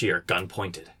the cashier, gun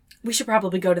pointed. We should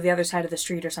probably go to the other side of the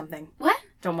street or something. What?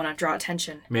 Don't want to draw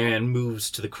attention. Marianne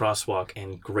moves to the crosswalk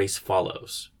and Grace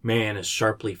follows. Marianne is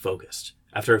sharply focused.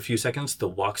 After a few seconds, the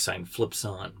walk sign flips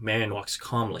on. Marianne walks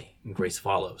calmly and Grace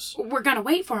follows. We're gonna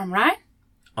wait for him, right?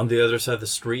 On the other side of the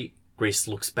street, Grace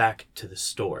looks back to the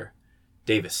store.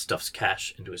 Davis stuffs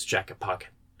cash into his jacket pocket.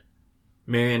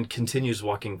 Marianne continues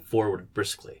walking forward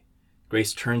briskly.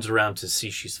 Grace turns around to see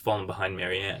she's fallen behind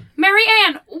Marianne.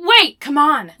 Marianne, wait! Come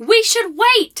on! We should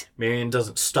wait! Marianne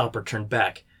doesn't stop or turn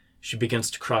back. She begins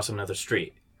to cross another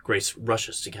street. Grace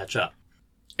rushes to catch up.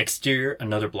 Exterior,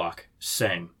 another block.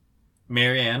 Same.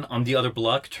 Marianne, on the other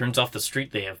block, turns off the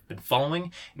street they have been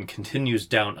following and continues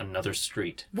down another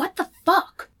street. What the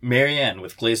fuck? Marianne,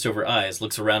 with glazed-over eyes,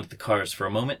 looks around at the cars for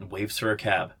a moment and waves for a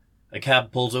cab. A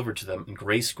cab pulls over to them and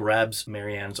Grace grabs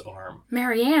Marianne's arm.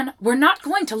 Marianne, we're not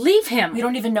going to leave him. We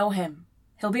don't even know him.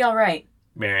 He'll be all right.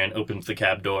 Marianne opens the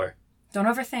cab door. Don't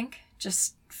overthink.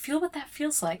 Just feel what that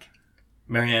feels like.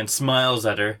 Marianne smiles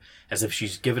at her as if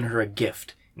she's given her a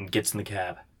gift and gets in the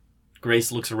cab. Grace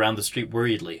looks around the street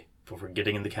worriedly before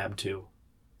getting in the cab too.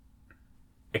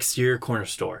 Exterior corner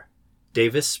store.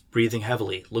 Davis, breathing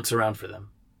heavily, looks around for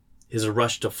them. His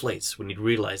rush deflates when he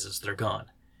realizes they're gone.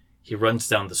 He runs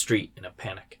down the street in a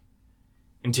panic.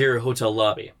 Interior hotel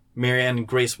lobby. Marianne and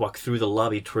Grace walk through the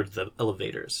lobby toward the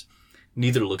elevators.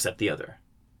 Neither looks at the other.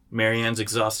 Marianne's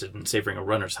exhausted and savoring a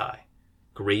runner's high.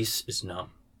 Grace is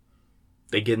numb.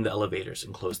 They get in the elevators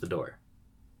and close the door.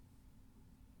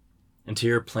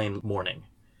 Interior plane morning.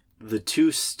 The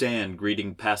two stand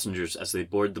greeting passengers as they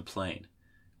board the plane.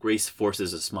 Grace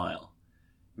forces a smile.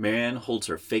 Marianne holds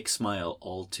her fake smile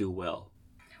all too well.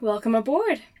 Welcome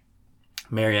aboard.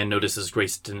 Marianne notices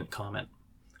Grace didn't comment.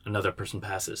 Another person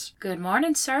passes. Good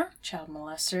morning, sir. Child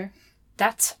molester.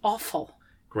 That's awful.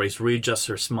 Grace readjusts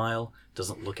her smile,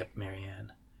 doesn't look at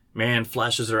Marianne. Marianne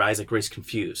flashes her eyes at Grace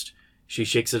confused. She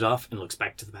shakes it off and looks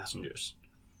back to the passengers.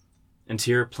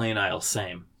 Interior plane aisle,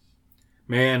 same.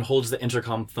 Marianne holds the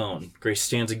intercom phone. Grace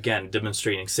stands again,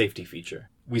 demonstrating safety feature.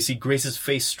 We see Grace's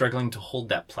face struggling to hold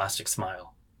that plastic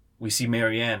smile. We see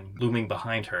Marianne looming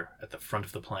behind her at the front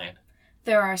of the plane.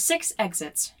 There are 6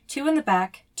 exits, 2 in the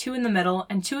back, 2 in the middle,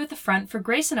 and 2 at the front for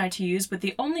Grace and I to use with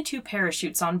the only 2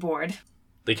 parachutes on board.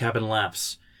 The cabin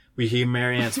laughs. We hear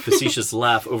Marianne's facetious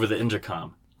laugh over the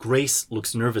intercom. Grace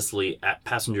looks nervously at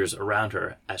passengers around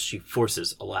her as she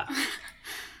forces a laugh.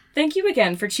 Thank you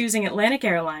again for choosing Atlantic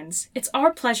Airlines. It's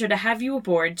our pleasure to have you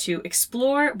aboard to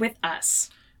explore with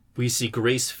us. We see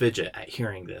Grace fidget at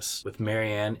hearing this, with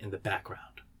Marianne in the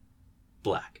background.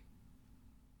 Black.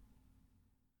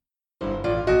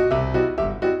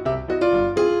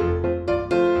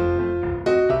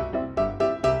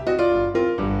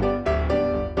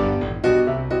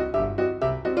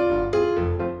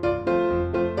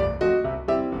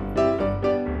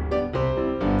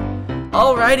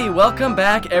 Alrighty, welcome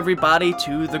back, everybody,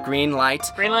 to the Green Light.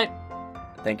 Green light.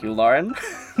 Thank you, Lauren.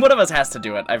 One of us has to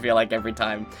do it, I feel like, every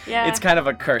time. Yeah. It's kind of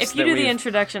a curse. If you do the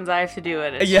introductions, I have to do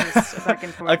it. It's Yeah. just a back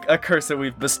and forth. a curse that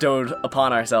we've bestowed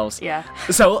upon ourselves. Yeah.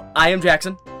 So, I am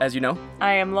Jackson, as you know.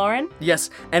 I am Lauren. Yes,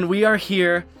 and we are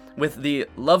here with the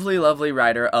lovely, lovely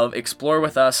writer of Explore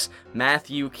With Us,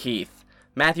 Matthew Keith.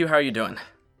 Matthew, how are you doing?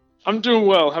 I'm doing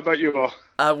well. How about you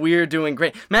all? We're doing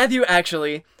great. Matthew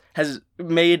actually has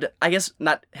made, I guess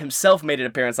not himself made an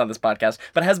appearance on this podcast,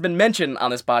 but has been mentioned on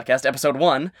this podcast, episode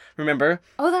 1, remember?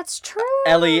 Oh, that's true.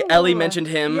 Ellie mentioned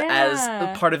him Yeah.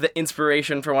 as part of the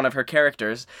inspiration for one of her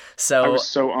characters. So I was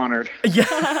so honored.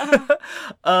 yeah.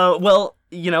 Well,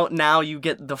 now you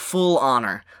get the full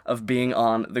honor of being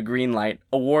on the Green Light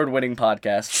award-winning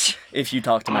podcast if you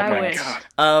talk to my I brain. wish.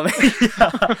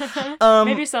 Yeah.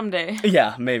 Maybe someday.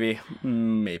 Yeah, maybe.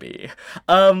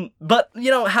 But,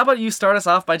 how about you start us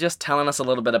off by just telling us a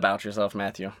little bit about yourself,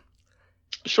 Matthew?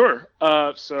 Sure.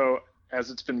 So,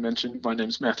 as it's been mentioned, my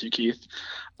name's Matthew Keith.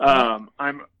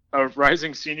 I'm a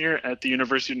rising senior at the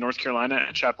University of North Carolina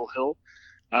at Chapel Hill.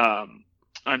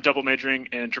 I'm double majoring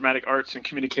in dramatic arts and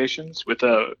communications with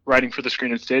a writing for the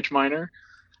screen and stage minor.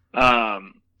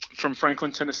 From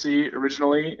Franklin, Tennessee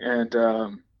originally, and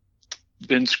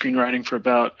been screenwriting for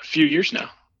about a few years now.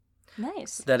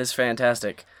 Nice. That is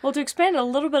fantastic. Well, to expand a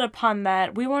little bit upon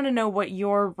that, we want to know what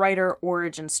your writer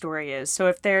origin story is. So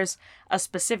if there's a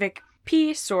specific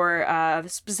piece or a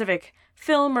specific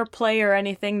film or play or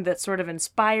anything that sort of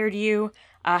inspired you,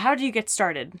 how do you get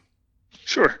started?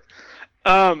 Sure.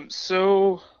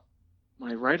 So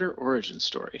my writer origin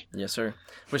story. Yes, sir.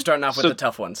 We're starting off with the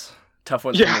tough ones. Tough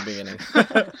ones Yeah. from the beginning.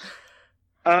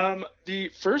 The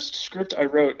first script I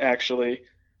wrote, actually,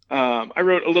 I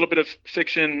wrote a little bit of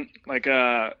fiction, like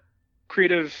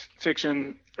creative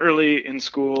fiction, early in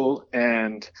school,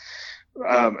 and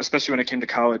especially when I came to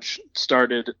college,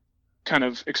 started kind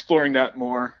of exploring that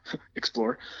more.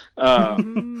 Explore.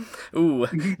 Ooh,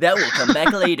 that will come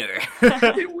back later.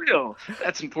 It will.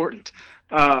 That's important.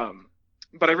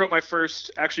 But I wrote my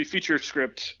first actually feature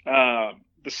script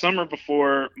the summer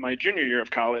before my junior year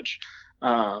of college,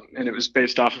 and it was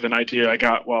based off of an idea I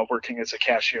got while working as a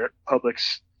cashier at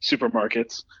Publix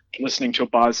supermarkets, listening to a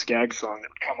Boz Scaggs song that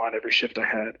would come on every shift I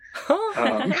had.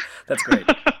 That's great.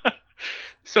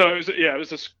 So it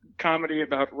was a comedy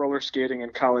about roller skating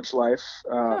and college life,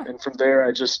 and from there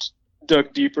I just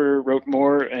dug deeper, wrote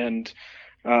more, and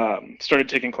started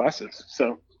taking classes.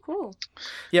 So Cool.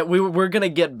 Yeah, we're gonna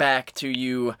get back to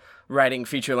you writing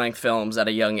feature-length films at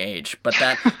a young age, but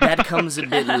that comes a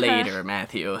bit later,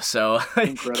 Matthew. So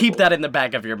keep that in the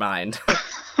back of your mind.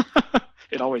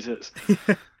 It always is.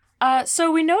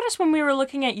 So we noticed when we were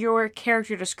looking at your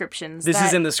character descriptions This that...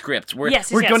 is in the script. We're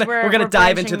Yes, gonna we're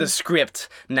dive into branching- the script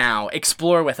now.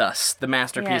 Explore with us, the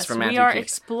masterpiece Yes, from Matthew we are Keith.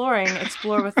 exploring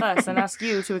Explore With Us, and ask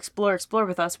you to explore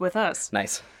with us.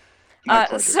 Nice.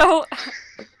 So,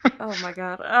 oh my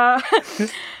god.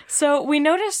 So we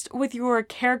noticed with your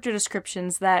character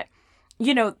descriptions that,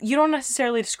 you don't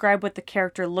necessarily describe what the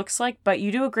character looks like, but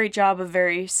you do a great job of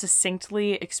very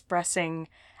succinctly expressing,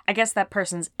 I guess, that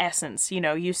person's essence.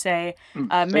 You say,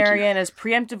 Marianne is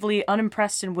preemptively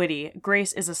unimpressed and witty.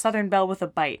 Grace is a Southern belle with a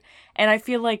bite. And I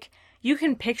feel like you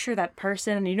can picture that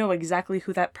person and you know exactly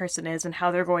who that person is and how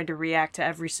they're going to react to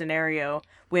every scenario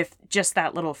with just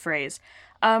that little phrase.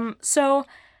 So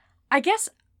I guess,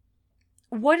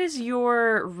 what is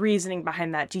your reasoning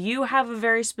behind that? Do you have a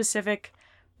very specific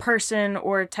person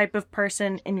or type of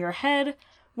person in your head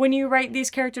when you write these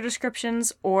character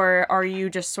descriptions, or are you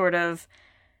just sort of,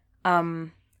 I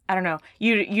don't know,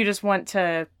 you just want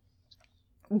to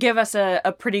give us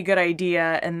a pretty good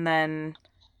idea and then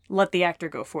let the actor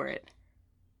go for it?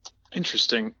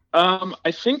 Interesting.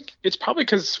 I think it's probably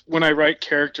because when I write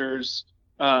characters,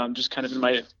 just kind of in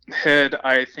my head,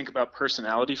 I think about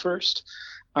personality first.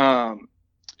 And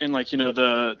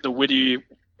the witty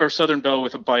or Southern belle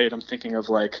with a bite, I'm thinking of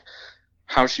like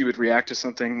how she would react to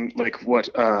something, like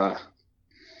what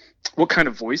kind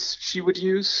of voice she would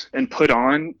use and put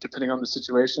on depending on the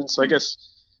situation. So I guess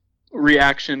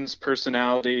reactions,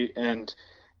 personality, and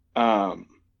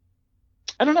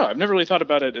I don't know. I've never really thought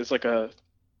about it as like a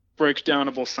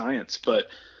breakdownable science, but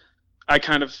I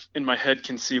kind of in my head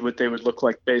can see what they would look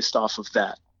like based off of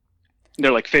that.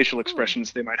 They're like facial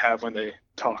expressions they might have when they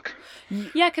talk.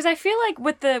 Yeah, because I feel like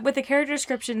with the character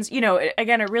descriptions,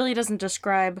 again, it really doesn't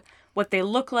describe what they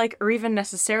look like or even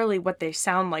necessarily what they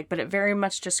sound like, but it very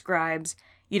much describes,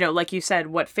 like you said,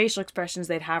 what facial expressions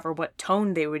they'd have or what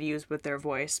tone they would use with their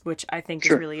voice, which I think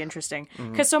is really interesting.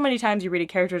 Because so many times you read a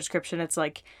character description, it's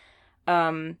like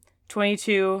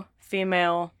 22,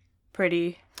 female,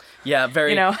 pretty. Yeah,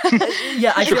 very.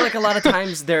 Yeah, I feel like a lot of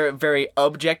times they're very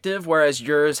objective, whereas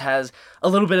yours has a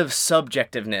little bit of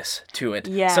subjectiveness to it.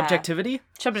 Yeah. Subjectivity,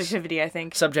 I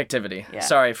think. Subjectivity. Yeah.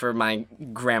 Sorry for my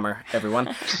grammar,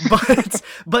 everyone.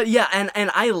 but yeah,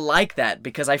 and I like that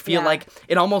because I feel like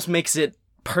it almost makes it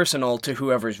personal to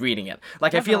whoever's reading it.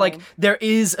 Like, I feel like there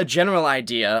is a general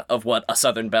idea of what a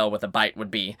Southern Belle with a bite would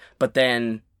be, but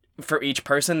then for each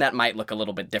person that might look a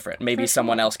little bit different. Maybe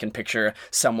someone else can picture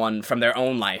someone from their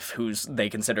own life who's they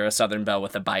consider a Southern Belle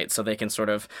with a bite, so they can sort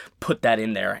of put that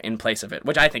in there in place of it,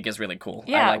 which I think is really cool.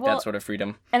 Yeah, I like that sort of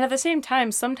freedom. And at the same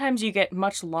time, sometimes you get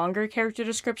much longer character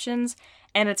descriptions,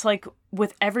 and it's like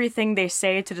with everything they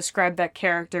say to describe that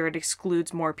character, it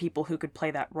excludes more people who could play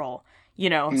that role.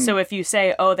 So if you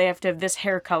say, oh, they have to have this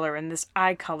hair color and this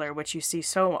eye color, which you see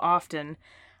so often,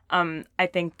 I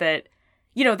think that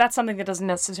that's something that doesn't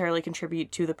necessarily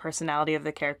contribute to the personality of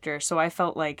the character. So I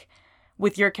felt like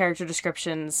with your character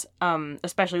descriptions,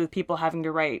 especially with people having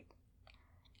to write,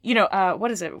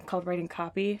 what is it called? Writing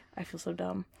copy? I feel so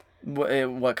dumb.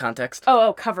 What context?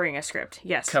 Oh, covering a script.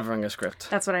 Yes. Covering a script.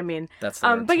 That's what I mean. That's the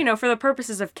word. But for the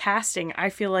purposes of casting, I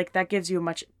feel like that gives you a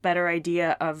much better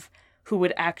idea of who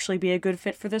would actually be a good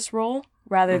fit for this role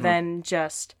rather than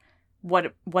just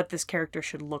what this character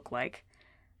should look like.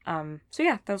 So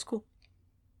yeah, that was cool.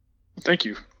 Thank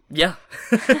you. Yeah.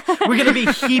 We're going to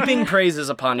be heaping praises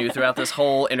upon you throughout this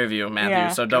whole interview,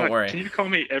 Matthew, so don't worry. Can you call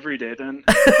me every day then?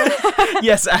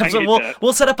 Yes, absolutely.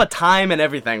 We'll set up a time and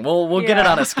everything. We'll get it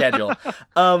on a schedule.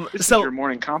 This is your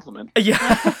morning compliment.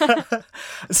 Yeah.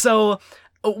 So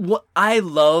what I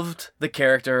loved the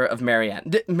character of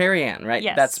Marianne. Marianne, right?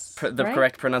 Yes. That's the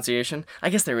correct pronunciation.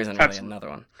 I guess there isn't really another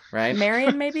one, right?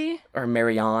 Marion, maybe? Or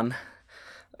Marianne.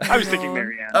 I was thinking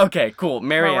Marianne. Okay, cool.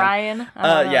 Marianne.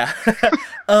 Yeah.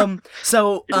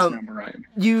 So It is now Marianne.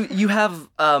 you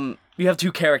have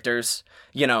two characters,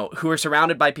 who are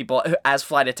surrounded by people as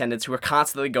flight attendants who are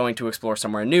constantly going to explore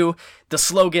somewhere new. The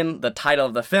slogan, the title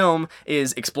of the film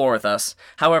is Explore With Us.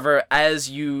 However, as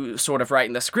you sort of write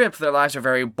in the script, their lives are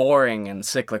very boring and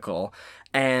cyclical.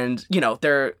 And,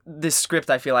 this script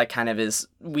I feel like kind of is,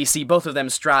 we see both of them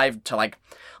strive to like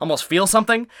almost feel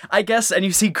something, I guess. And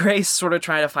you see Grace sort of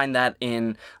trying to find that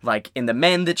in the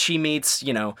men that she meets,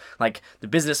 like the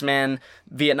businessman,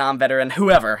 Vietnam veteran,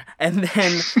 whoever. And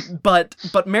then, but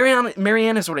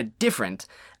Marianne is sort of different,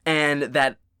 and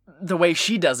that the way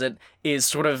she does it is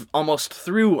sort of almost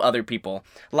through other people.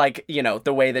 Like,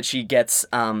 the way that she gets,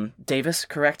 Davis,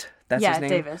 correct? That's his name?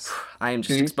 Davis. I am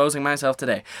just exposing myself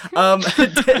today.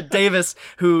 Davis,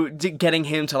 getting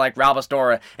him to like rob a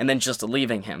store and then just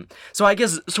leaving him. So I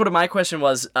guess sort of my question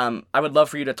was, I would love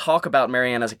for you to talk about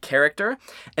Marianne as a character,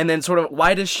 and then sort of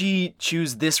why does she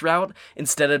choose this route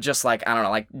instead of just like, I don't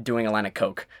know, like doing a line of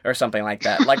coke or something like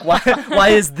that? Like why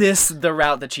is this the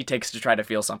route that she takes to try to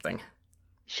feel something?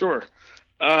 Sure.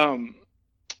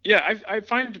 Yeah, I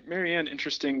find Marianne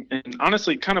interesting and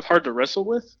honestly kind of hard to wrestle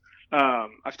with.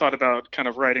 I've thought about kind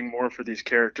of writing more for these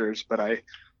characters, but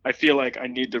I feel like I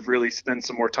need to really spend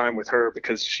some more time with her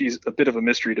because she's a bit of a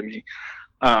mystery to me.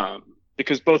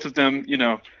 Because both of them,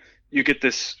 you get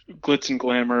this glitz and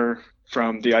glamour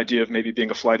from the idea of maybe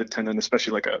being a flight attendant,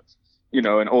 especially like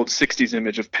an old 60s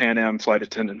image of Pan Am flight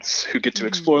attendants who get to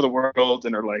explore the world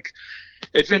and are like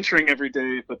adventuring every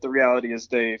day. But the reality is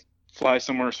they fly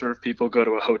somewhere, serve people, go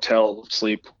to a hotel,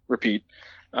 sleep, repeat.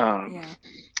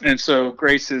 And so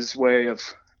Grace's way of,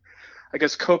 I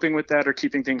guess, coping with that or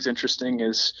keeping things interesting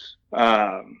is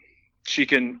she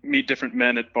can meet different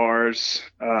men at bars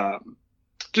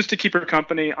just to keep her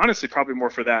company. Honestly, probably more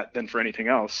for that than for anything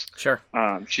else. Sure.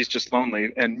 She's just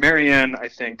lonely. And Marianne, I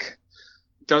think,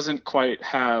 doesn't quite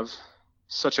have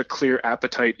such a clear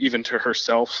appetite even to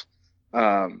herself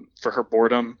for her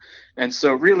boredom. And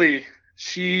so really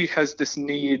she has this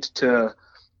need to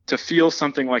feel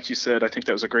something, like you said. I think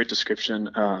that was a great description.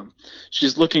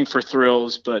 She's looking for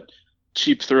thrills, but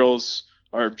cheap thrills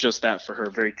are just that for her.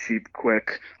 Very cheap,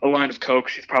 quick. A line of coke,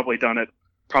 she's probably done it,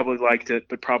 probably liked it,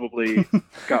 but probably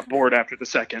got bored after the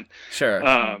second. Sure.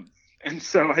 And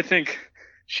so I think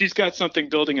she's got something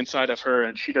building inside of her,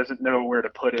 and she doesn't know where to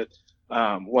put it.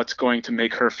 what's going to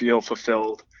make her feel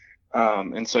fulfilled.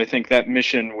 And so I think that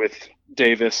mission with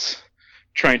Davis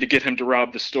trying to get him to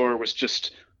rob the store was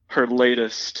just her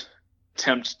latest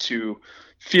attempt to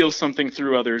feel something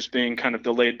through others, being kind of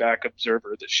the laid back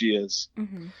observer that she is.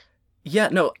 Mm-hmm. Yeah,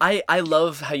 no, I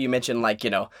love how you mentioned, like,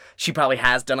 she probably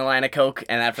has done a line of coke,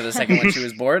 and after the second one she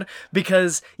was bored,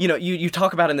 because, you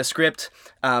talk about in the script,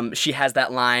 she has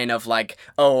that line of, like,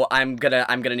 oh, I'm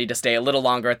gonna need to stay a little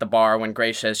longer at the bar when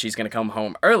Grace says she's gonna come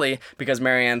home early, because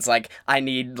Marianne's like, I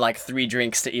need, like, 3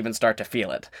 drinks to even start to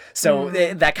feel it. So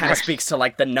that kind of speaks to,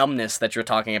 like, the numbness that you're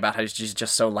talking about, how she's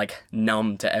just so, like,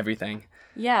 numb to everything.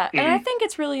 Yeah, and I think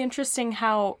it's really interesting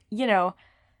how,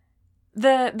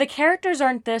 the characters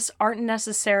aren't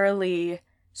necessarily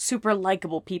super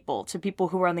likable people to people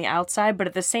who are on the outside, but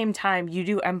at the same time you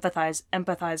do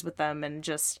empathize with them and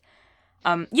just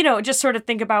just sort of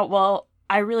think about, well,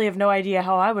 I really have no idea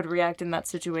how I would react in that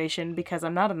situation because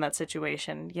I'm not in that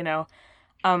situation,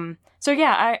 so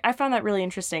yeah, I found that really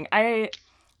interesting. I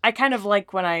kind of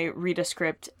like when I read a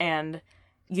script and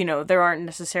there aren't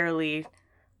necessarily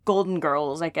golden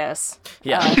girls, I guess.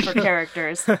 Yeah. For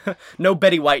characters. No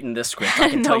Betty White in this script, I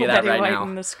can tell you that Betty right White now.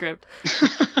 in the script.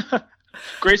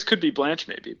 Grace could be Blanche,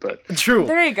 maybe, but True.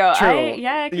 There you go. True.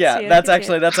 I can see it. that's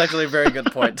actually a very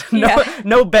good point. No, Yeah.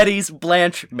 no Betty's,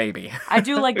 Blanche, maybe. I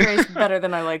do like Grace better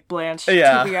than I like Blanche,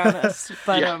 Yeah. to be honest.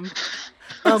 But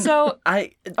so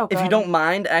if you ahead. don't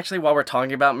mind, actually, while we're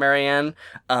talking about Marianne,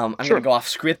 I'm Sure. gonna go off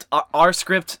script. Our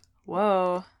script.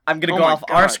 whoa. I'm gonna Oh go my off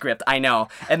our God. script. I know,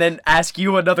 and then ask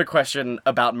you another question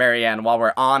about Marianne while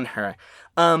we're on her.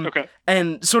 okay.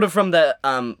 And sort of from the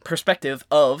perspective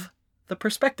of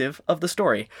the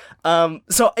story.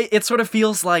 So it sort of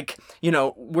feels like,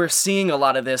 we're seeing a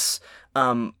lot of this,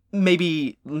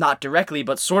 maybe not directly,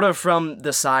 but sort of from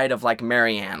the side of, like,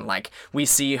 Marianne. Like, we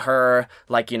see her,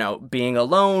 like, being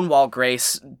alone while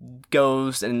Grace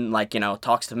goes and, like,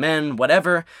 talks to men,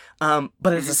 whatever.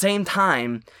 But at the same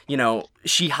time,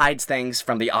 she hides things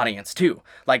from the audience too.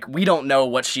 Like, we don't know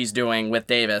what she's doing with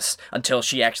Davis until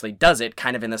she actually does it,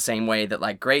 kind of in the same way that,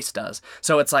 like, Grace does.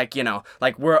 So it's like,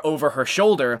 like, we're over her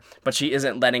shoulder, but she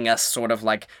isn't letting us sort of,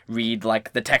 like, read,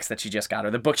 like, the text that she just got or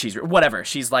the book she's whatever.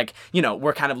 She's like,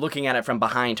 we're kind of looking at it from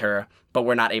behind her, but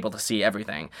we're not able to see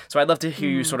everything. So I'd love to hear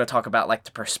you sort of talk about, like,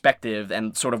 the perspective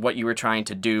and sort of what you were trying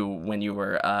to do when you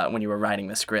were writing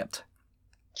the script.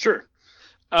 Sure.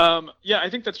 I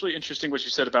think that's really interesting what you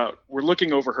said about we're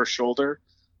looking over her shoulder.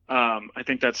 I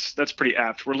think that's pretty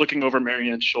apt. We're looking over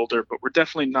Marianne's shoulder, but we're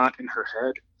definitely not in her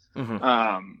head.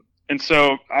 Mm-hmm. And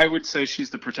so I would say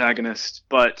she's the protagonist,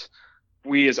 but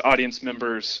we as audience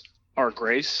members are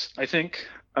Grace, I think.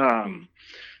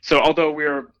 So although we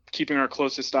are keeping our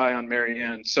closest eye on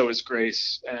Marianne, so is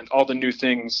Grace, and all the new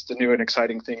things, the new and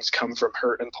exciting things come from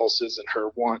her impulses and her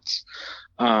wants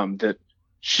that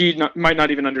she might not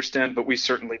even understand, but we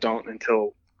certainly don't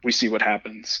until we see what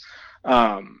happens.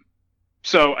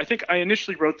 So I think I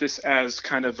initially wrote this as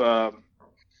kind of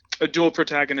a dual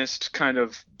protagonist kind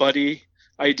of buddy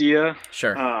idea.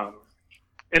 Sure.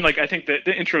 And like I think that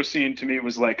the intro scene to me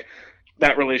was like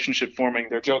that relationship forming.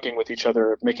 They're joking with each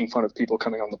other, making fun of people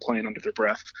coming on the plane under their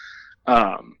breath,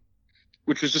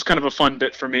 which was just kind of a fun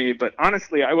bit for me. But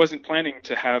honestly, I wasn't planning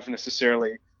to have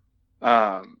necessarily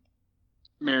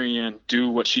Marianne do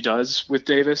what she does with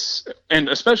Davis, and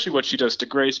especially what she does to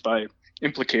Grace by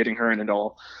implicating her in it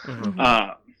all.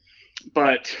 Mm-hmm.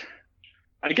 But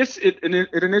I guess it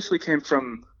initially came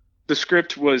from the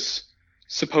script was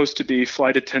supposed to be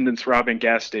flight attendants robbing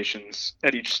gas stations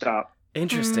at each stop.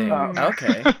 Interesting.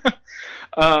 Okay.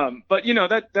 But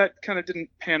that kind of didn't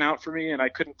pan out for me, and I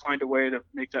couldn't find a way to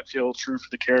make that feel true for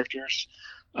the characters.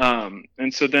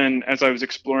 And so then as I was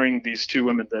exploring these two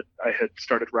women that I had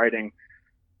started writing,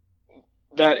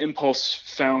 that impulse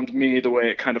found me the way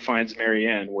it kind of finds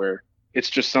Marianne, where it's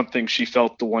just something she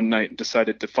felt the one night and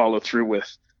decided to follow through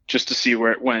with just to see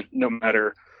where it went, no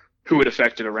matter who it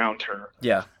affected around her.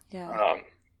 Yeah. Yeah.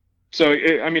 So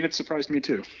it surprised me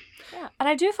too. Yeah, and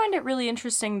I do find it really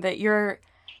interesting that you're,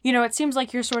 it seems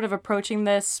like you're sort of approaching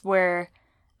this where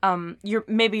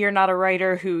you're not a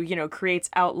writer who, creates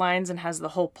outlines and has the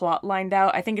whole plot lined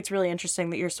out. I think it's really interesting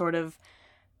that you're sort of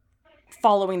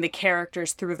following the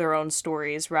characters through their own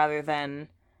stories rather than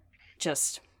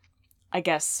just, I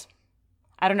guess,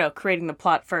 I don't know, creating the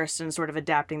plot first and sort of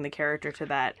adapting the character to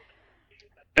that.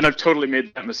 And I've totally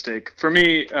made that mistake. For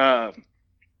me,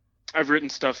 I've written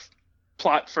stuff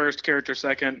plot first, character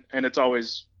second, and it's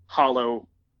always hollow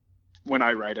when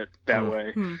I write it that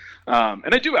way. And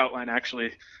I do outline,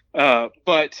 actually,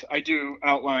 but I do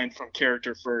outline from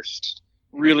character first.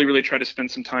 Really, really try to spend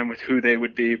some time with who they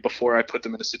would be before I put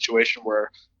them in a situation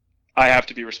where I have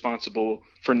to be responsible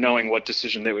for knowing what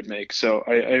decision they would make. So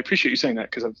I appreciate you saying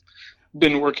that, because I've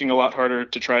been working a lot harder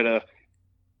to try to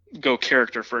go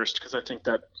character first, because I think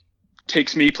that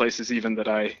takes me places even that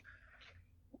I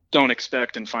don't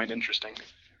expect and find interesting.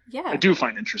 Yeah. I do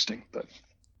find interesting, but...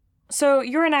 So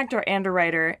you're an actor and a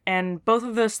writer, and both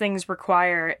of those things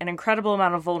require an incredible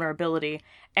amount of vulnerability.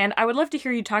 And I would love to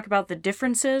hear you talk about the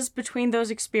differences between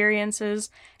those experiences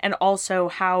and also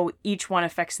how each one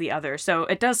affects the other. So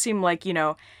it does seem like, you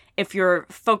know, if you're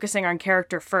focusing on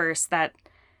character first, that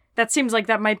seems like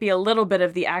that might be a little bit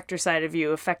of the actor side of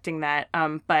you affecting that.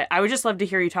 But I would just love to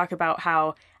hear you talk about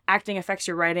how acting affects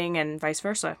your writing and vice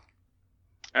versa.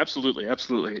 Absolutely,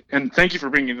 absolutely. And thank you for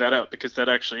bringing that up, because that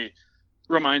actually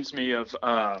reminds me of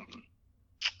oh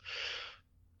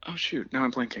shoot, now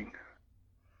I'm blanking.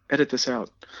 Edit this out.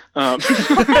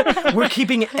 We're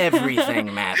keeping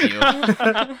everything, Matthew.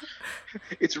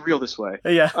 It's real this way.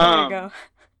 Yeah. There you go.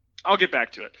 I'll get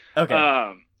back to it. Okay.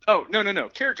 Oh, no.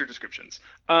 Character descriptions.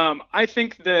 I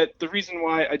think that the reason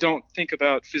why I don't think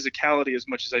about physicality as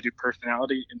much as I do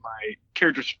personality in my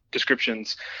character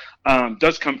descriptions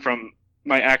does come from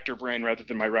my actor brain rather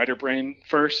than my writer brain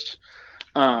first.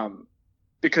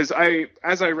 Because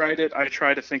as I write it, I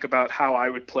try to think about how I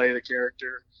would play the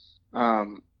character,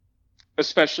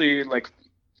 especially like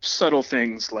subtle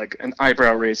things like an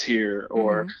eyebrow raise here,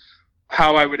 or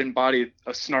how I would embody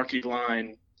a snarky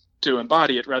line to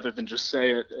embody it rather than just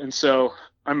say it. And so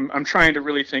I'm trying to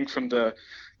really think from the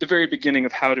very beginning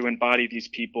of how to embody these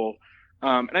people.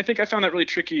 And I think I found that really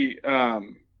tricky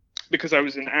because I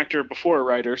was an actor before a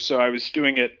writer, so I was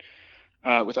doing it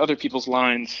with other people's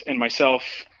lines and myself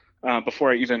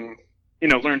before I even,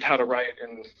 learned how to write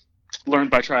and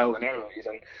learned by trial and error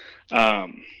even.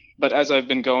 But as I've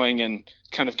been going and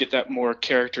kind of get that more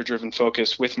character-driven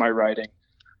focus with my writing,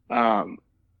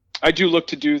 I do look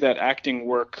to do that acting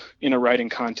work in a writing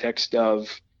context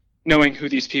of knowing who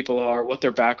these people are, what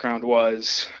their background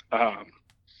was,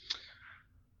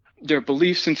 their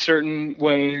beliefs in certain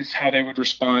ways, how they would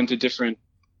respond to different,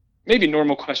 maybe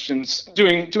normal questions,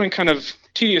 doing kind of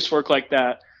tedious work like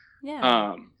that.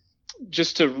 Yeah.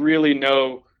 Just to really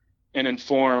know and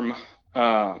inform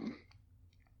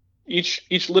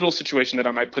each little situation that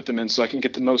I might put them in, so I can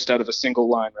get the most out of a single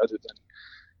line rather than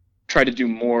try to do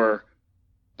more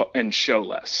and show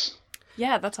less.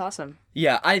 Yeah, that's awesome.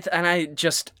 Yeah, I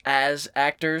just, as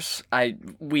actors,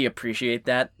 we appreciate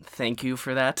that. Thank you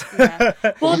for that. Yeah.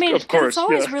 Well, I mean, Of course, it's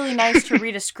always yeah. really nice to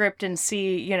read a script and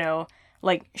see,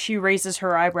 like she raises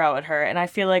her eyebrow at her, and I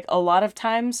feel like a lot of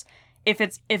times, if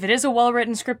it is a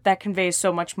well-written script, that conveys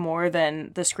so much more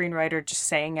than the screenwriter just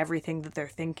saying everything that they're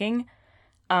thinking.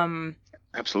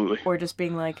 Absolutely. Or just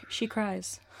being like, she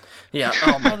cries. Yeah,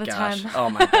 oh my All the gosh. time. Oh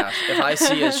my gosh. If I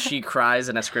see a she cries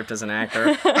in a script as an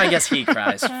actor, I guess he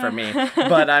cries for me.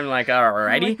 But I'm like,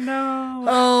 alrighty. Like, no.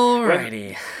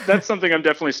 Alrighty. That's something I'm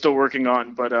definitely still working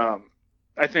on, but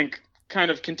I think kind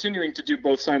of continuing to do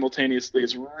both simultaneously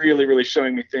is really, really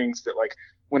showing me things that, like,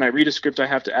 when I read a script I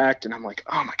have to act, and I'm like,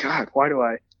 oh my god, why do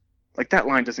I... Like, that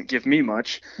line doesn't give me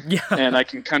much. Yeah. And I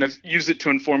can kind of use it to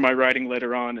inform my writing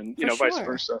later on, and, vice sure.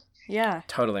 versa. Yeah.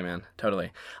 Totally, man.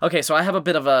 Totally. Okay, so I have a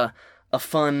bit of a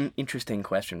fun, interesting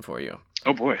question for you.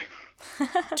 Oh boy.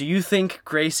 Do you think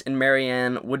Grace and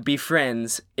Marianne would be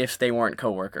friends if they weren't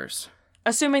coworkers?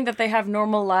 Assuming that they have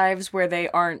normal lives where they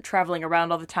aren't traveling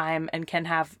around all the time and can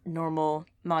have normal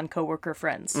non-coworker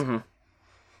friends. Mm-hmm.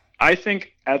 I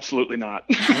think absolutely not.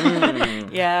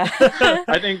 Yeah.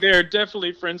 I think they're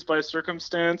definitely friends by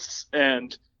circumstance,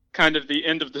 and kind of the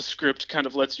end of the script kind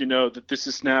of lets you know that this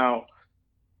is now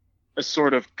a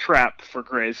sort of trap for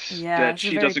Grace Yeah, that it's a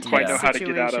she very doesn't quite know tense how to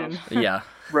get out of. situation. Yeah.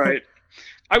 Right.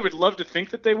 I would love to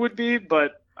think that they would be,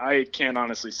 but I can't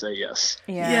honestly say yes.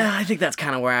 Yeah, I think that's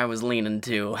kind of where I was leaning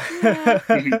to.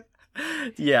 Yeah.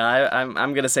 Yeah,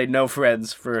 I'm gonna say no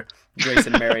friends for Grace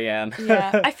and Marianne.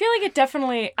 Yeah. I feel like it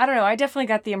definitely, I don't know, I definitely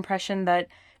got the impression that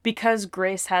because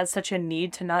Grace has such a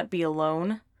need to not be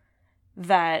alone,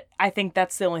 that I think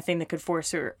that's the only thing that could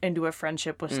force her into a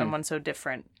friendship with someone so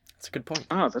different. That's a good point.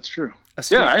 Oh, that's true.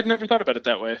 Astute. Yeah, I had never thought about it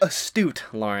that way. Astute,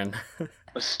 Lauren.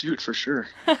 Astute for sure.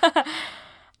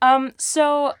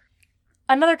 So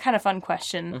another kind of fun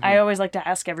question. I always like to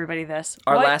ask everybody this.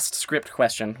 Our What- last script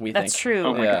question, we That's think. true.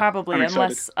 Oh my God. Probably, I'm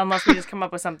excited. unless we just come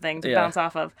up with something to Yeah. bounce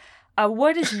off of.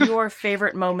 What is your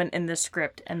favorite moment in this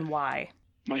script and why?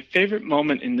 My favorite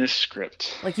moment in this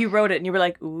script. Like, you wrote it and you were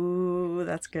like, ooh,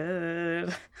 that's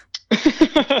good.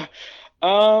 Let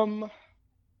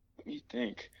me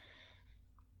think.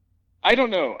 I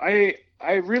don't know. I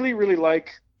really, really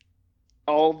like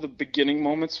all the beginning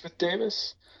moments with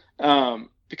Davis.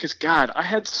 Because God, I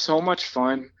had so much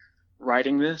fun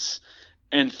writing this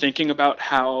and thinking about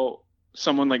how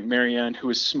someone like Marianne, who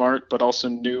was smart but also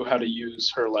knew how to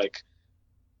use her, like,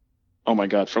 oh my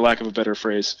God, for lack of a better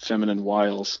phrase, feminine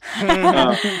wiles.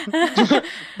 But,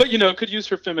 could use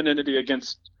her femininity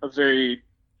against a very,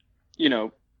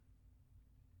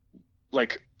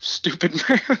 like, stupid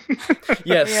man.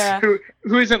 Yes. Yeah.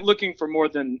 Who isn't even looking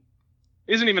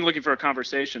for a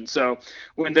conversation. So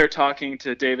when they're talking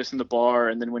to Davis in the bar,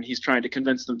 and then when he's trying to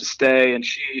convince them to stay, and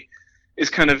she is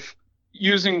kind of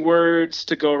using words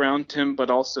to go around him, but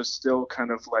also still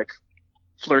kind of like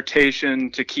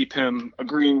flirtation to keep him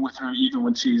agreeing with her even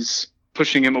when she's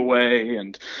pushing him away.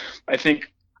 And I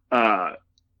think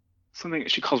something,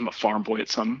 she calls him a farm boy at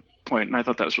some point, and I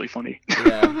thought that was really funny.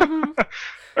 Yeah.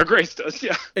 Or Grace does,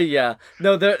 yeah. Yeah.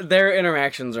 No, their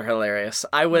interactions are hilarious.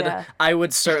 I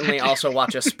would certainly also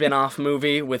watch a spin-off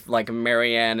movie with like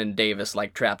Marianne and Davis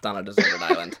like trapped on a deserted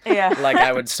island. Yeah. Like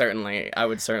I would certainly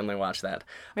watch that.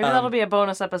 Maybe that'll be a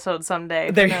bonus episode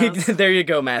someday. There you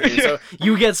go, Matthew. So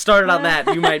you get started on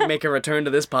that, you might make a return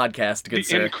to this podcast, good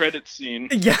sir. The end credit scene.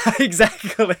 Yeah,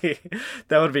 exactly.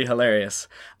 That would be hilarious.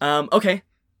 Okay.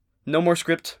 No more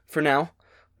script for now.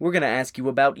 We're going to ask you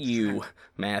about you,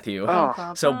 Matthew.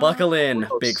 Oh. So buckle in,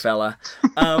 big fella.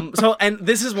 And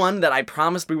this is one that I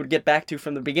promised we would get back to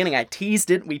from the beginning. We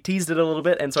teased it a little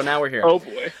bit, and so now we're here. Oh,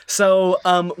 boy.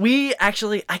 So we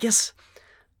actually, I guess,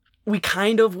 we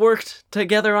kind of worked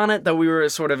together on it, though we were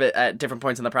sort of at different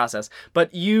points in the process.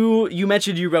 But you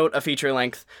mentioned you wrote a feature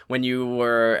length when you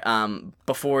were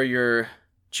before your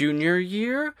junior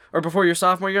year or before your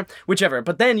sophomore year, whichever.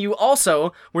 But then you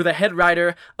also were the head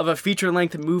writer of a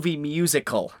feature-length movie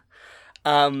musical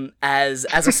as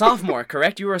a sophomore,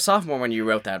 correct? You were a sophomore when you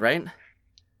wrote that, right?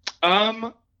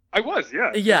 I was,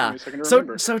 yeah. Yeah.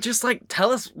 So just like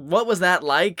tell us, what was that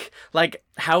like? Like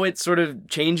how it sort of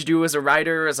changed you as a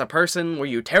writer, as a person? Were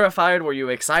you terrified? Were you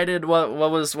excited? What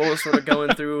was sort of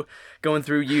going through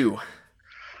you?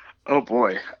 Oh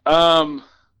boy.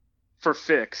 For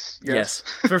Fix. Yes.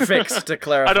 For Fix, to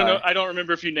clarify. I don't know. I don't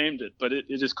remember if you named it, but it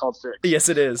is called Fix. Yes,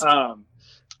 it is.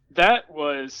 That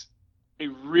was a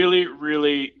really,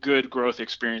 really good growth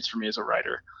experience for me as a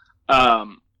writer.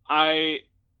 I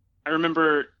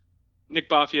remember Nick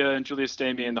Bafia and Julius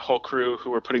Damey and the whole crew who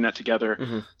were putting that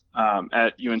together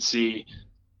at UNC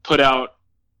put out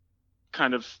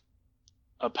kind of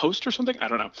a post or something, I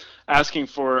don't know, asking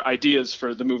for ideas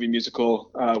for the movie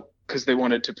musical because they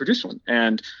wanted to produce one.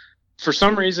 And for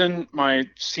some reason, my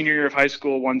senior year of high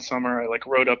school, one summer, I like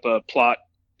wrote up a plot.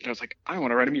 And I was like, I want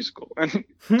to write a musical, and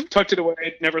tucked it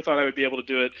away. Never thought I would be able to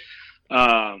do it,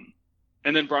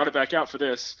 and then brought it back out for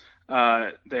this.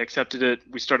 They accepted it.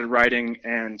 We started writing,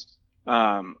 and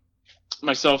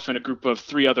myself and a group of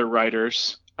 3 other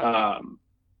writers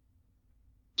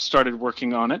started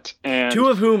working on it. And 2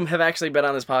 of whom have actually been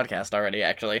on this podcast already,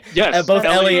 actually. Yes. Both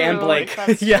Ellie and Blake.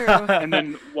 Yeah. And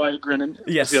then Wyatt Grinnan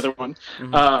yes. was the other one.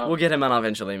 Mm-hmm. We'll get him on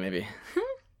eventually, maybe.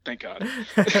 Thank God.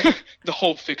 The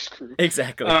whole Fix crew.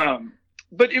 Exactly.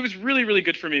 But it was really, really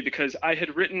good for me because I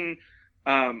had written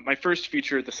my first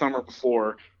feature the summer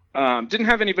before. Didn't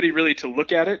have anybody really to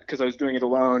look at it because I was doing it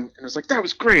alone. And I was like, that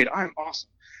was great. I'm awesome.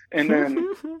 And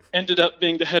then ended up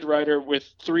being the head writer with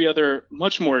 3 other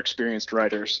much more experienced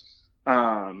writers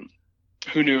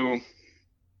who knew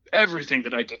everything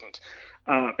that I didn't.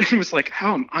 It was like,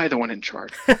 how am I the one in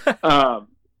charge?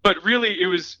 But really, it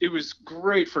was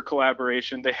great for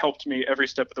collaboration. They helped me every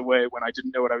step of the way when I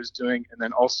didn't know what I was doing, and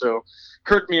then also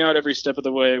heard me out every step of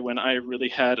the way when I really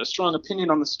had a strong opinion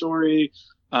on the story,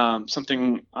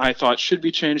 something I thought should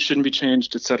be changed, shouldn't be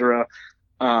changed, etc.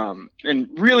 And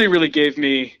really, really gave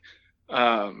me,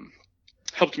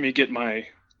 helped me get my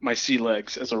sea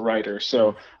legs as a writer.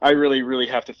 So I really, really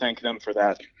have to thank them for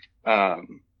that,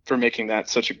 for making that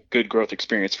such a good growth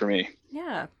experience for me.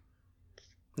 Yeah.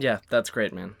 Yeah, that's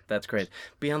great, man. That's great.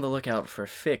 Be on the lookout for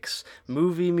Fix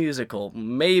movie musical,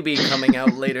 maybe coming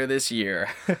out later this year.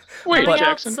 Wait, Coming out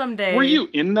Jackson, someday. were you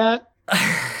in that?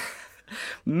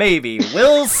 Maybe.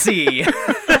 We'll see. Depends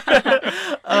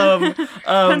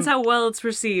how well it's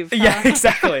received. Yeah,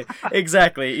 exactly.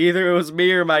 Exactly. Either it was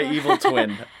me or my evil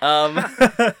twin. But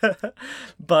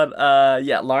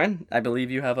yeah, Lauren, I believe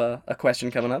you have a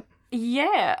question coming up.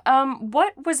 Yeah.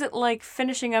 What was it like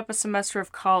finishing up a semester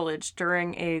of college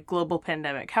during a global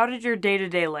pandemic? How did your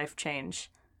day-to-day life change?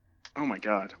 Oh my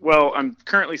God. Well, I'm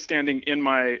currently standing in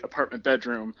my apartment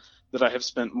bedroom that I have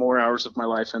spent more hours of my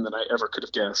life in than I ever could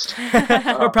have guessed.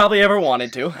 Or probably ever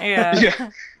wanted to. Yeah. Yeah.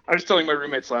 I was telling my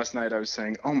roommates last night, I was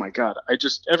saying, oh my God,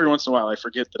 every once in a while I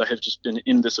forget that I have just been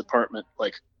in this apartment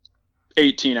like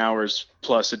 18 hours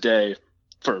plus a day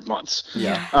for months.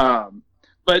 Yeah.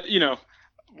 But,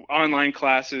 online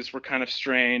classes were kind of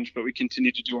strange, but we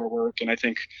continued to do our work. And I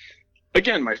think,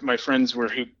 again, my friends were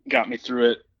who got me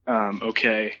through it.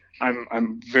 Okay.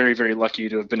 I'm very, very lucky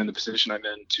to have been in the position I'm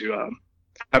in to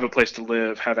have a place to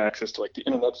live, have access to like the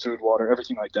internet, food, water,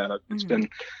 everything like that. It's been,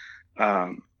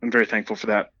 I'm very thankful for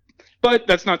that. But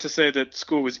that's not to say that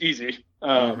school was easy,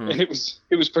 and it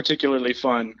was particularly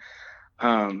fun.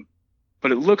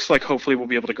 But it looks like hopefully we'll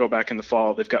be able to go back in the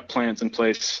fall. They've got plans in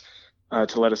place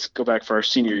to let us go back for our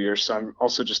senior year. So I'm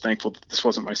also just thankful that this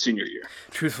wasn't my senior year.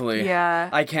 Truthfully, Yeah.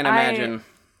 I can't imagine.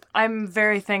 I'm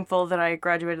very thankful that I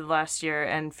graduated last year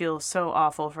and feel so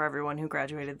awful for everyone who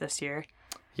graduated this year.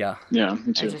 Yeah. Yeah,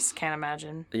 me too. I just can't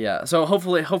imagine. Yeah, so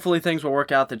hopefully things will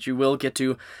work out that you will get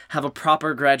to have a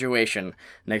proper graduation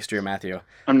next year, Matthew.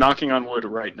 I'm knocking on wood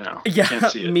right now. Yeah,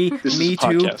 Can't see it. me This is a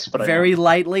too, podcast, but I very am.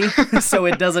 lightly, so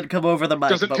it doesn't come over the mic.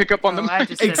 Doesn't but- pick up on the I mic.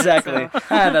 just did it, Exactly. so-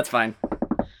 That's fine.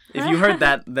 If you heard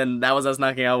that, then that was us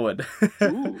knocking on wood.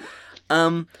 Ooh.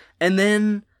 And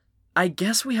then I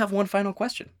guess we have one final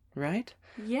question, right?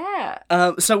 Yeah.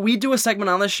 So we do a segment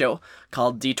on this show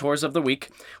called Detours of the Week,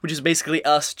 which is basically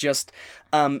us just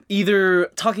either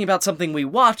talking about something we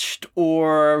watched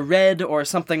or read or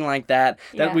something like that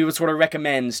Yeah. we would sort of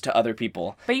recommend to other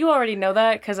people. But you already know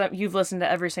that because you've listened to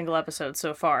every single episode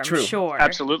so far, I'm True. sure.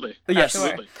 Absolutely. Yes.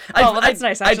 Absolutely. Oh, well, that's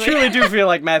nice, I actually. truly do feel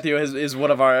like Matthew is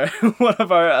one of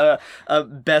our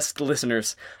best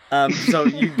listeners. So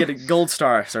you get a gold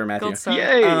star, Sir Matthew. Gold star.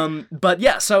 Yay. But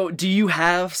yeah, so do you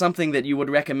have something that you would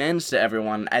recommend to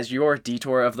everyone as your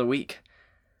detour of the week?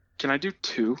 Can I do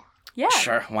 2? Yeah.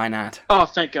 Sure, why not? Oh,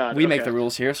 thank God. We make the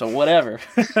rules here, so whatever.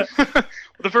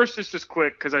 The first is just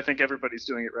quick because I think everybody's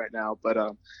doing it right now. But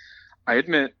I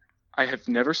admit I have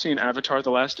never seen Avatar: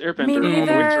 The Last Airbender. Me all the way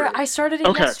neither. through. I started it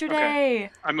Okay, yesterday.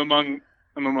 I'm among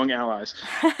allies,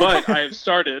 but I have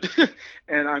started,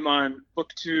 and I'm on book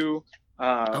 2.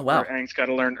 Oh, wow. Where Aang's got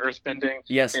to learn earthbending.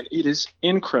 Yes. And it is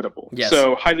incredible. Yes.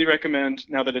 So highly recommend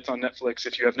now that it's on Netflix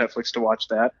if you have Netflix to watch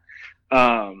that.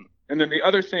 And then the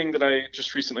other thing that I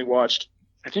just recently watched,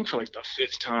 I think for like the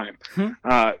 5th time,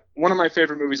 one of my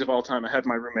favorite movies of all time. I had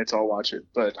my roommates all watch it,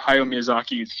 but Hayao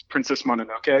Miyazaki's Princess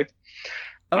Mononoke. Okay.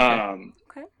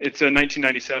 Okay. It's a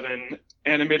 1997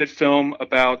 animated film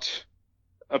about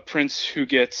a prince who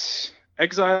gets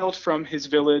exiled from his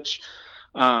village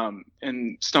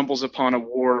and stumbles upon a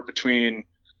war between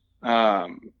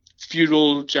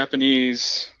feudal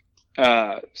Japanese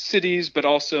cities, but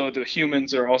also the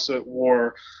humans are also at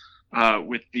war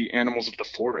with the animals of the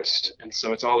forest. And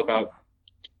so it's all about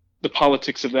the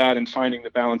politics of that and finding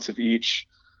the balance of each.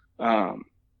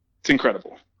 It's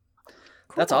incredible.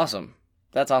 That's awesome.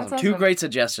 That's awesome. That's 2 awesome. great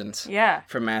suggestions Yeah.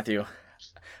 from Matthew.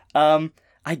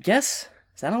 I guess,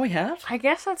 is that all we have? I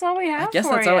guess that's all we have I guess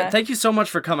for that's you. all. Thank you so much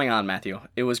for coming on, Matthew.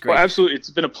 It was great. Well, absolutely. It's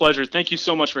been a pleasure. Thank you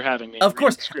so much for having me. Of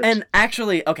course. Reading scripts. And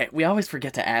actually, okay, we always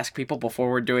forget to ask people before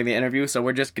we're doing the interview, so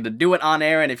we're just going to do it on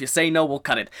air, and if you say no, we'll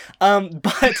cut it.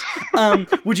 But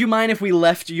would you mind if we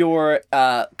left your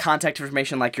contact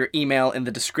information, like your email, in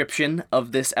the description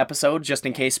of this episode, just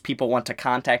in case people want to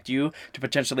contact you to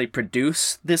potentially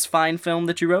produce this fine film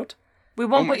that you wrote? We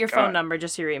won't Oh my put your God. phone number,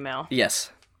 just your email.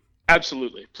 Yes.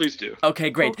 Absolutely. Please do. Okay,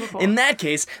 great. Cool, cool, cool. In that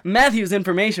case, Matthew's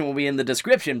information will be in the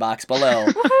description box below.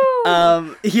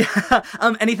 Woohoo! Yeah.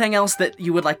 Anything else that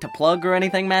you would like to plug or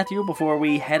anything, Matthew, before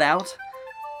we head out?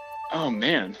 Oh,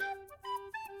 man.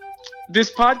 This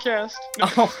podcast. Oh,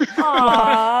 Aww.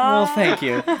 well, thank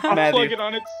you, I'll Matthew. plug it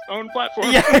on its own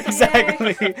platform. Yeah,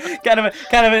 exactly. kind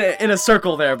of in a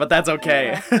circle there, but that's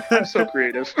okay. I'm so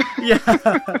creative. Yeah.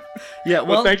 Yeah. Well,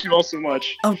 Well, thank you all so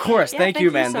much. of course. Yeah, thank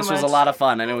you, thank you man. so This was a much. lot of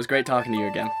fun, and it was great talking to you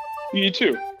again. You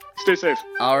too. Stay safe.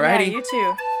 Alrighty. Yeah, you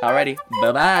too. Alrighty.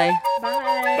 Bye-bye.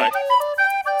 Bye. Bye.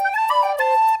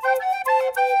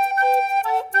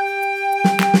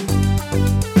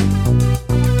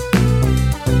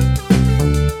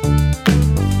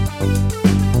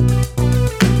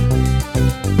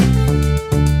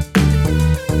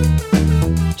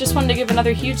 Just wanted to give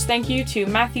another huge thank you to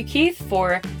Matthew Keith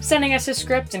for sending us his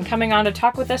script and coming on to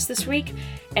talk with us this week,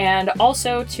 and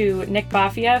also to Nick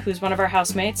Baffia, who's one of our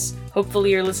housemates. Hopefully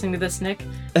you're listening to this, Nick.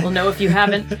 We'll know if you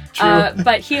haven't.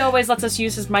 But he always lets us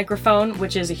use his microphone,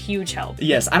 which is a huge help.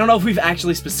 Yes, I don't know if we've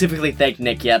actually specifically thanked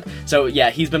Nick yet. So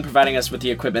yeah, he's been providing us with the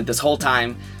equipment this whole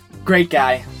time. Great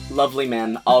guy, lovely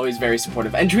man, always very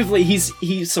supportive. And truthfully, he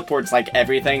supports like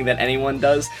everything that anyone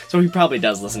does, so he probably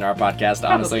does listen to our podcast,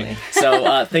 honestly. Probably.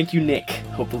 So thank you, Nick.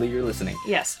 Hopefully you're listening.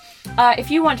 Yes.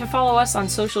 If you want to follow us on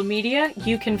social media,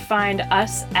 you can find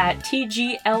us at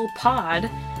TGL Pod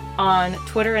on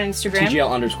Twitter and Instagram.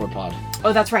 TGL_pod.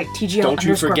 Oh, that's right. TGL Don't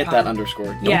you forget pod. that underscore.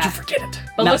 Don't Yeah. you forget it.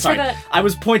 But No, look for sorry. that- I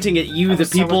was pointing at you, the was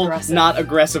so people, aggressive. not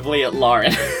aggressively at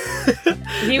Lauren.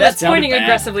 He That was sounded pointing bad.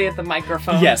 aggressively at the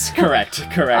microphone. Yes, correct.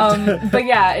 But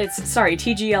yeah, it's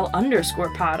TGL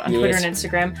underscore pod on Twitter Yes. and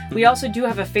Instagram. We also do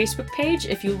have a Facebook page.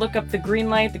 If you look up the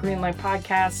Greenlight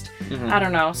podcast, I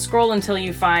don't know, scroll until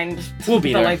you find We'll be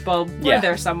the there. light bulb. Yeah. We're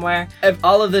there somewhere.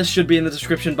 All of this should be in the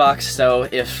description box, so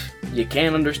if you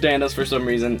can't understand us for some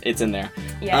reason, it's in there.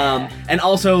 Yeah. And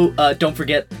also, don't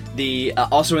forget,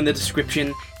 also in the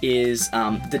description is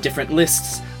the different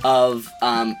lists of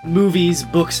movies,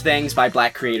 books, things by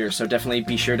Black creators, so definitely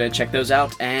be sure to check those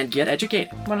out and get educated.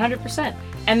 100%.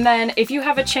 And then if you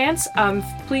have a chance,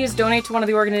 please donate to one of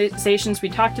the organizations we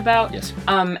talked about. Yes.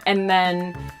 And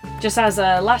then just as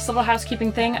a last little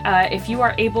housekeeping thing, if you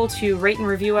are able to rate and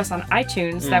review us on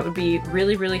iTunes, that would be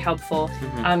really, really helpful.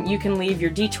 You can leave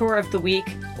your detour of the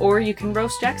week, or you can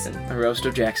roast Jackson. A roast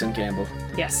of Jackson Campbell.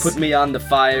 Yes. Put me on the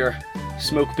fire,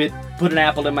 smoke bit, put an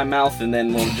apple in my mouth, and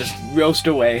then we'll just roast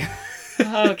away.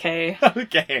 Okay.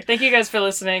 Okay. Thank you guys for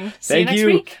listening. See you Thank next you.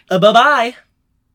 week. Bye-bye.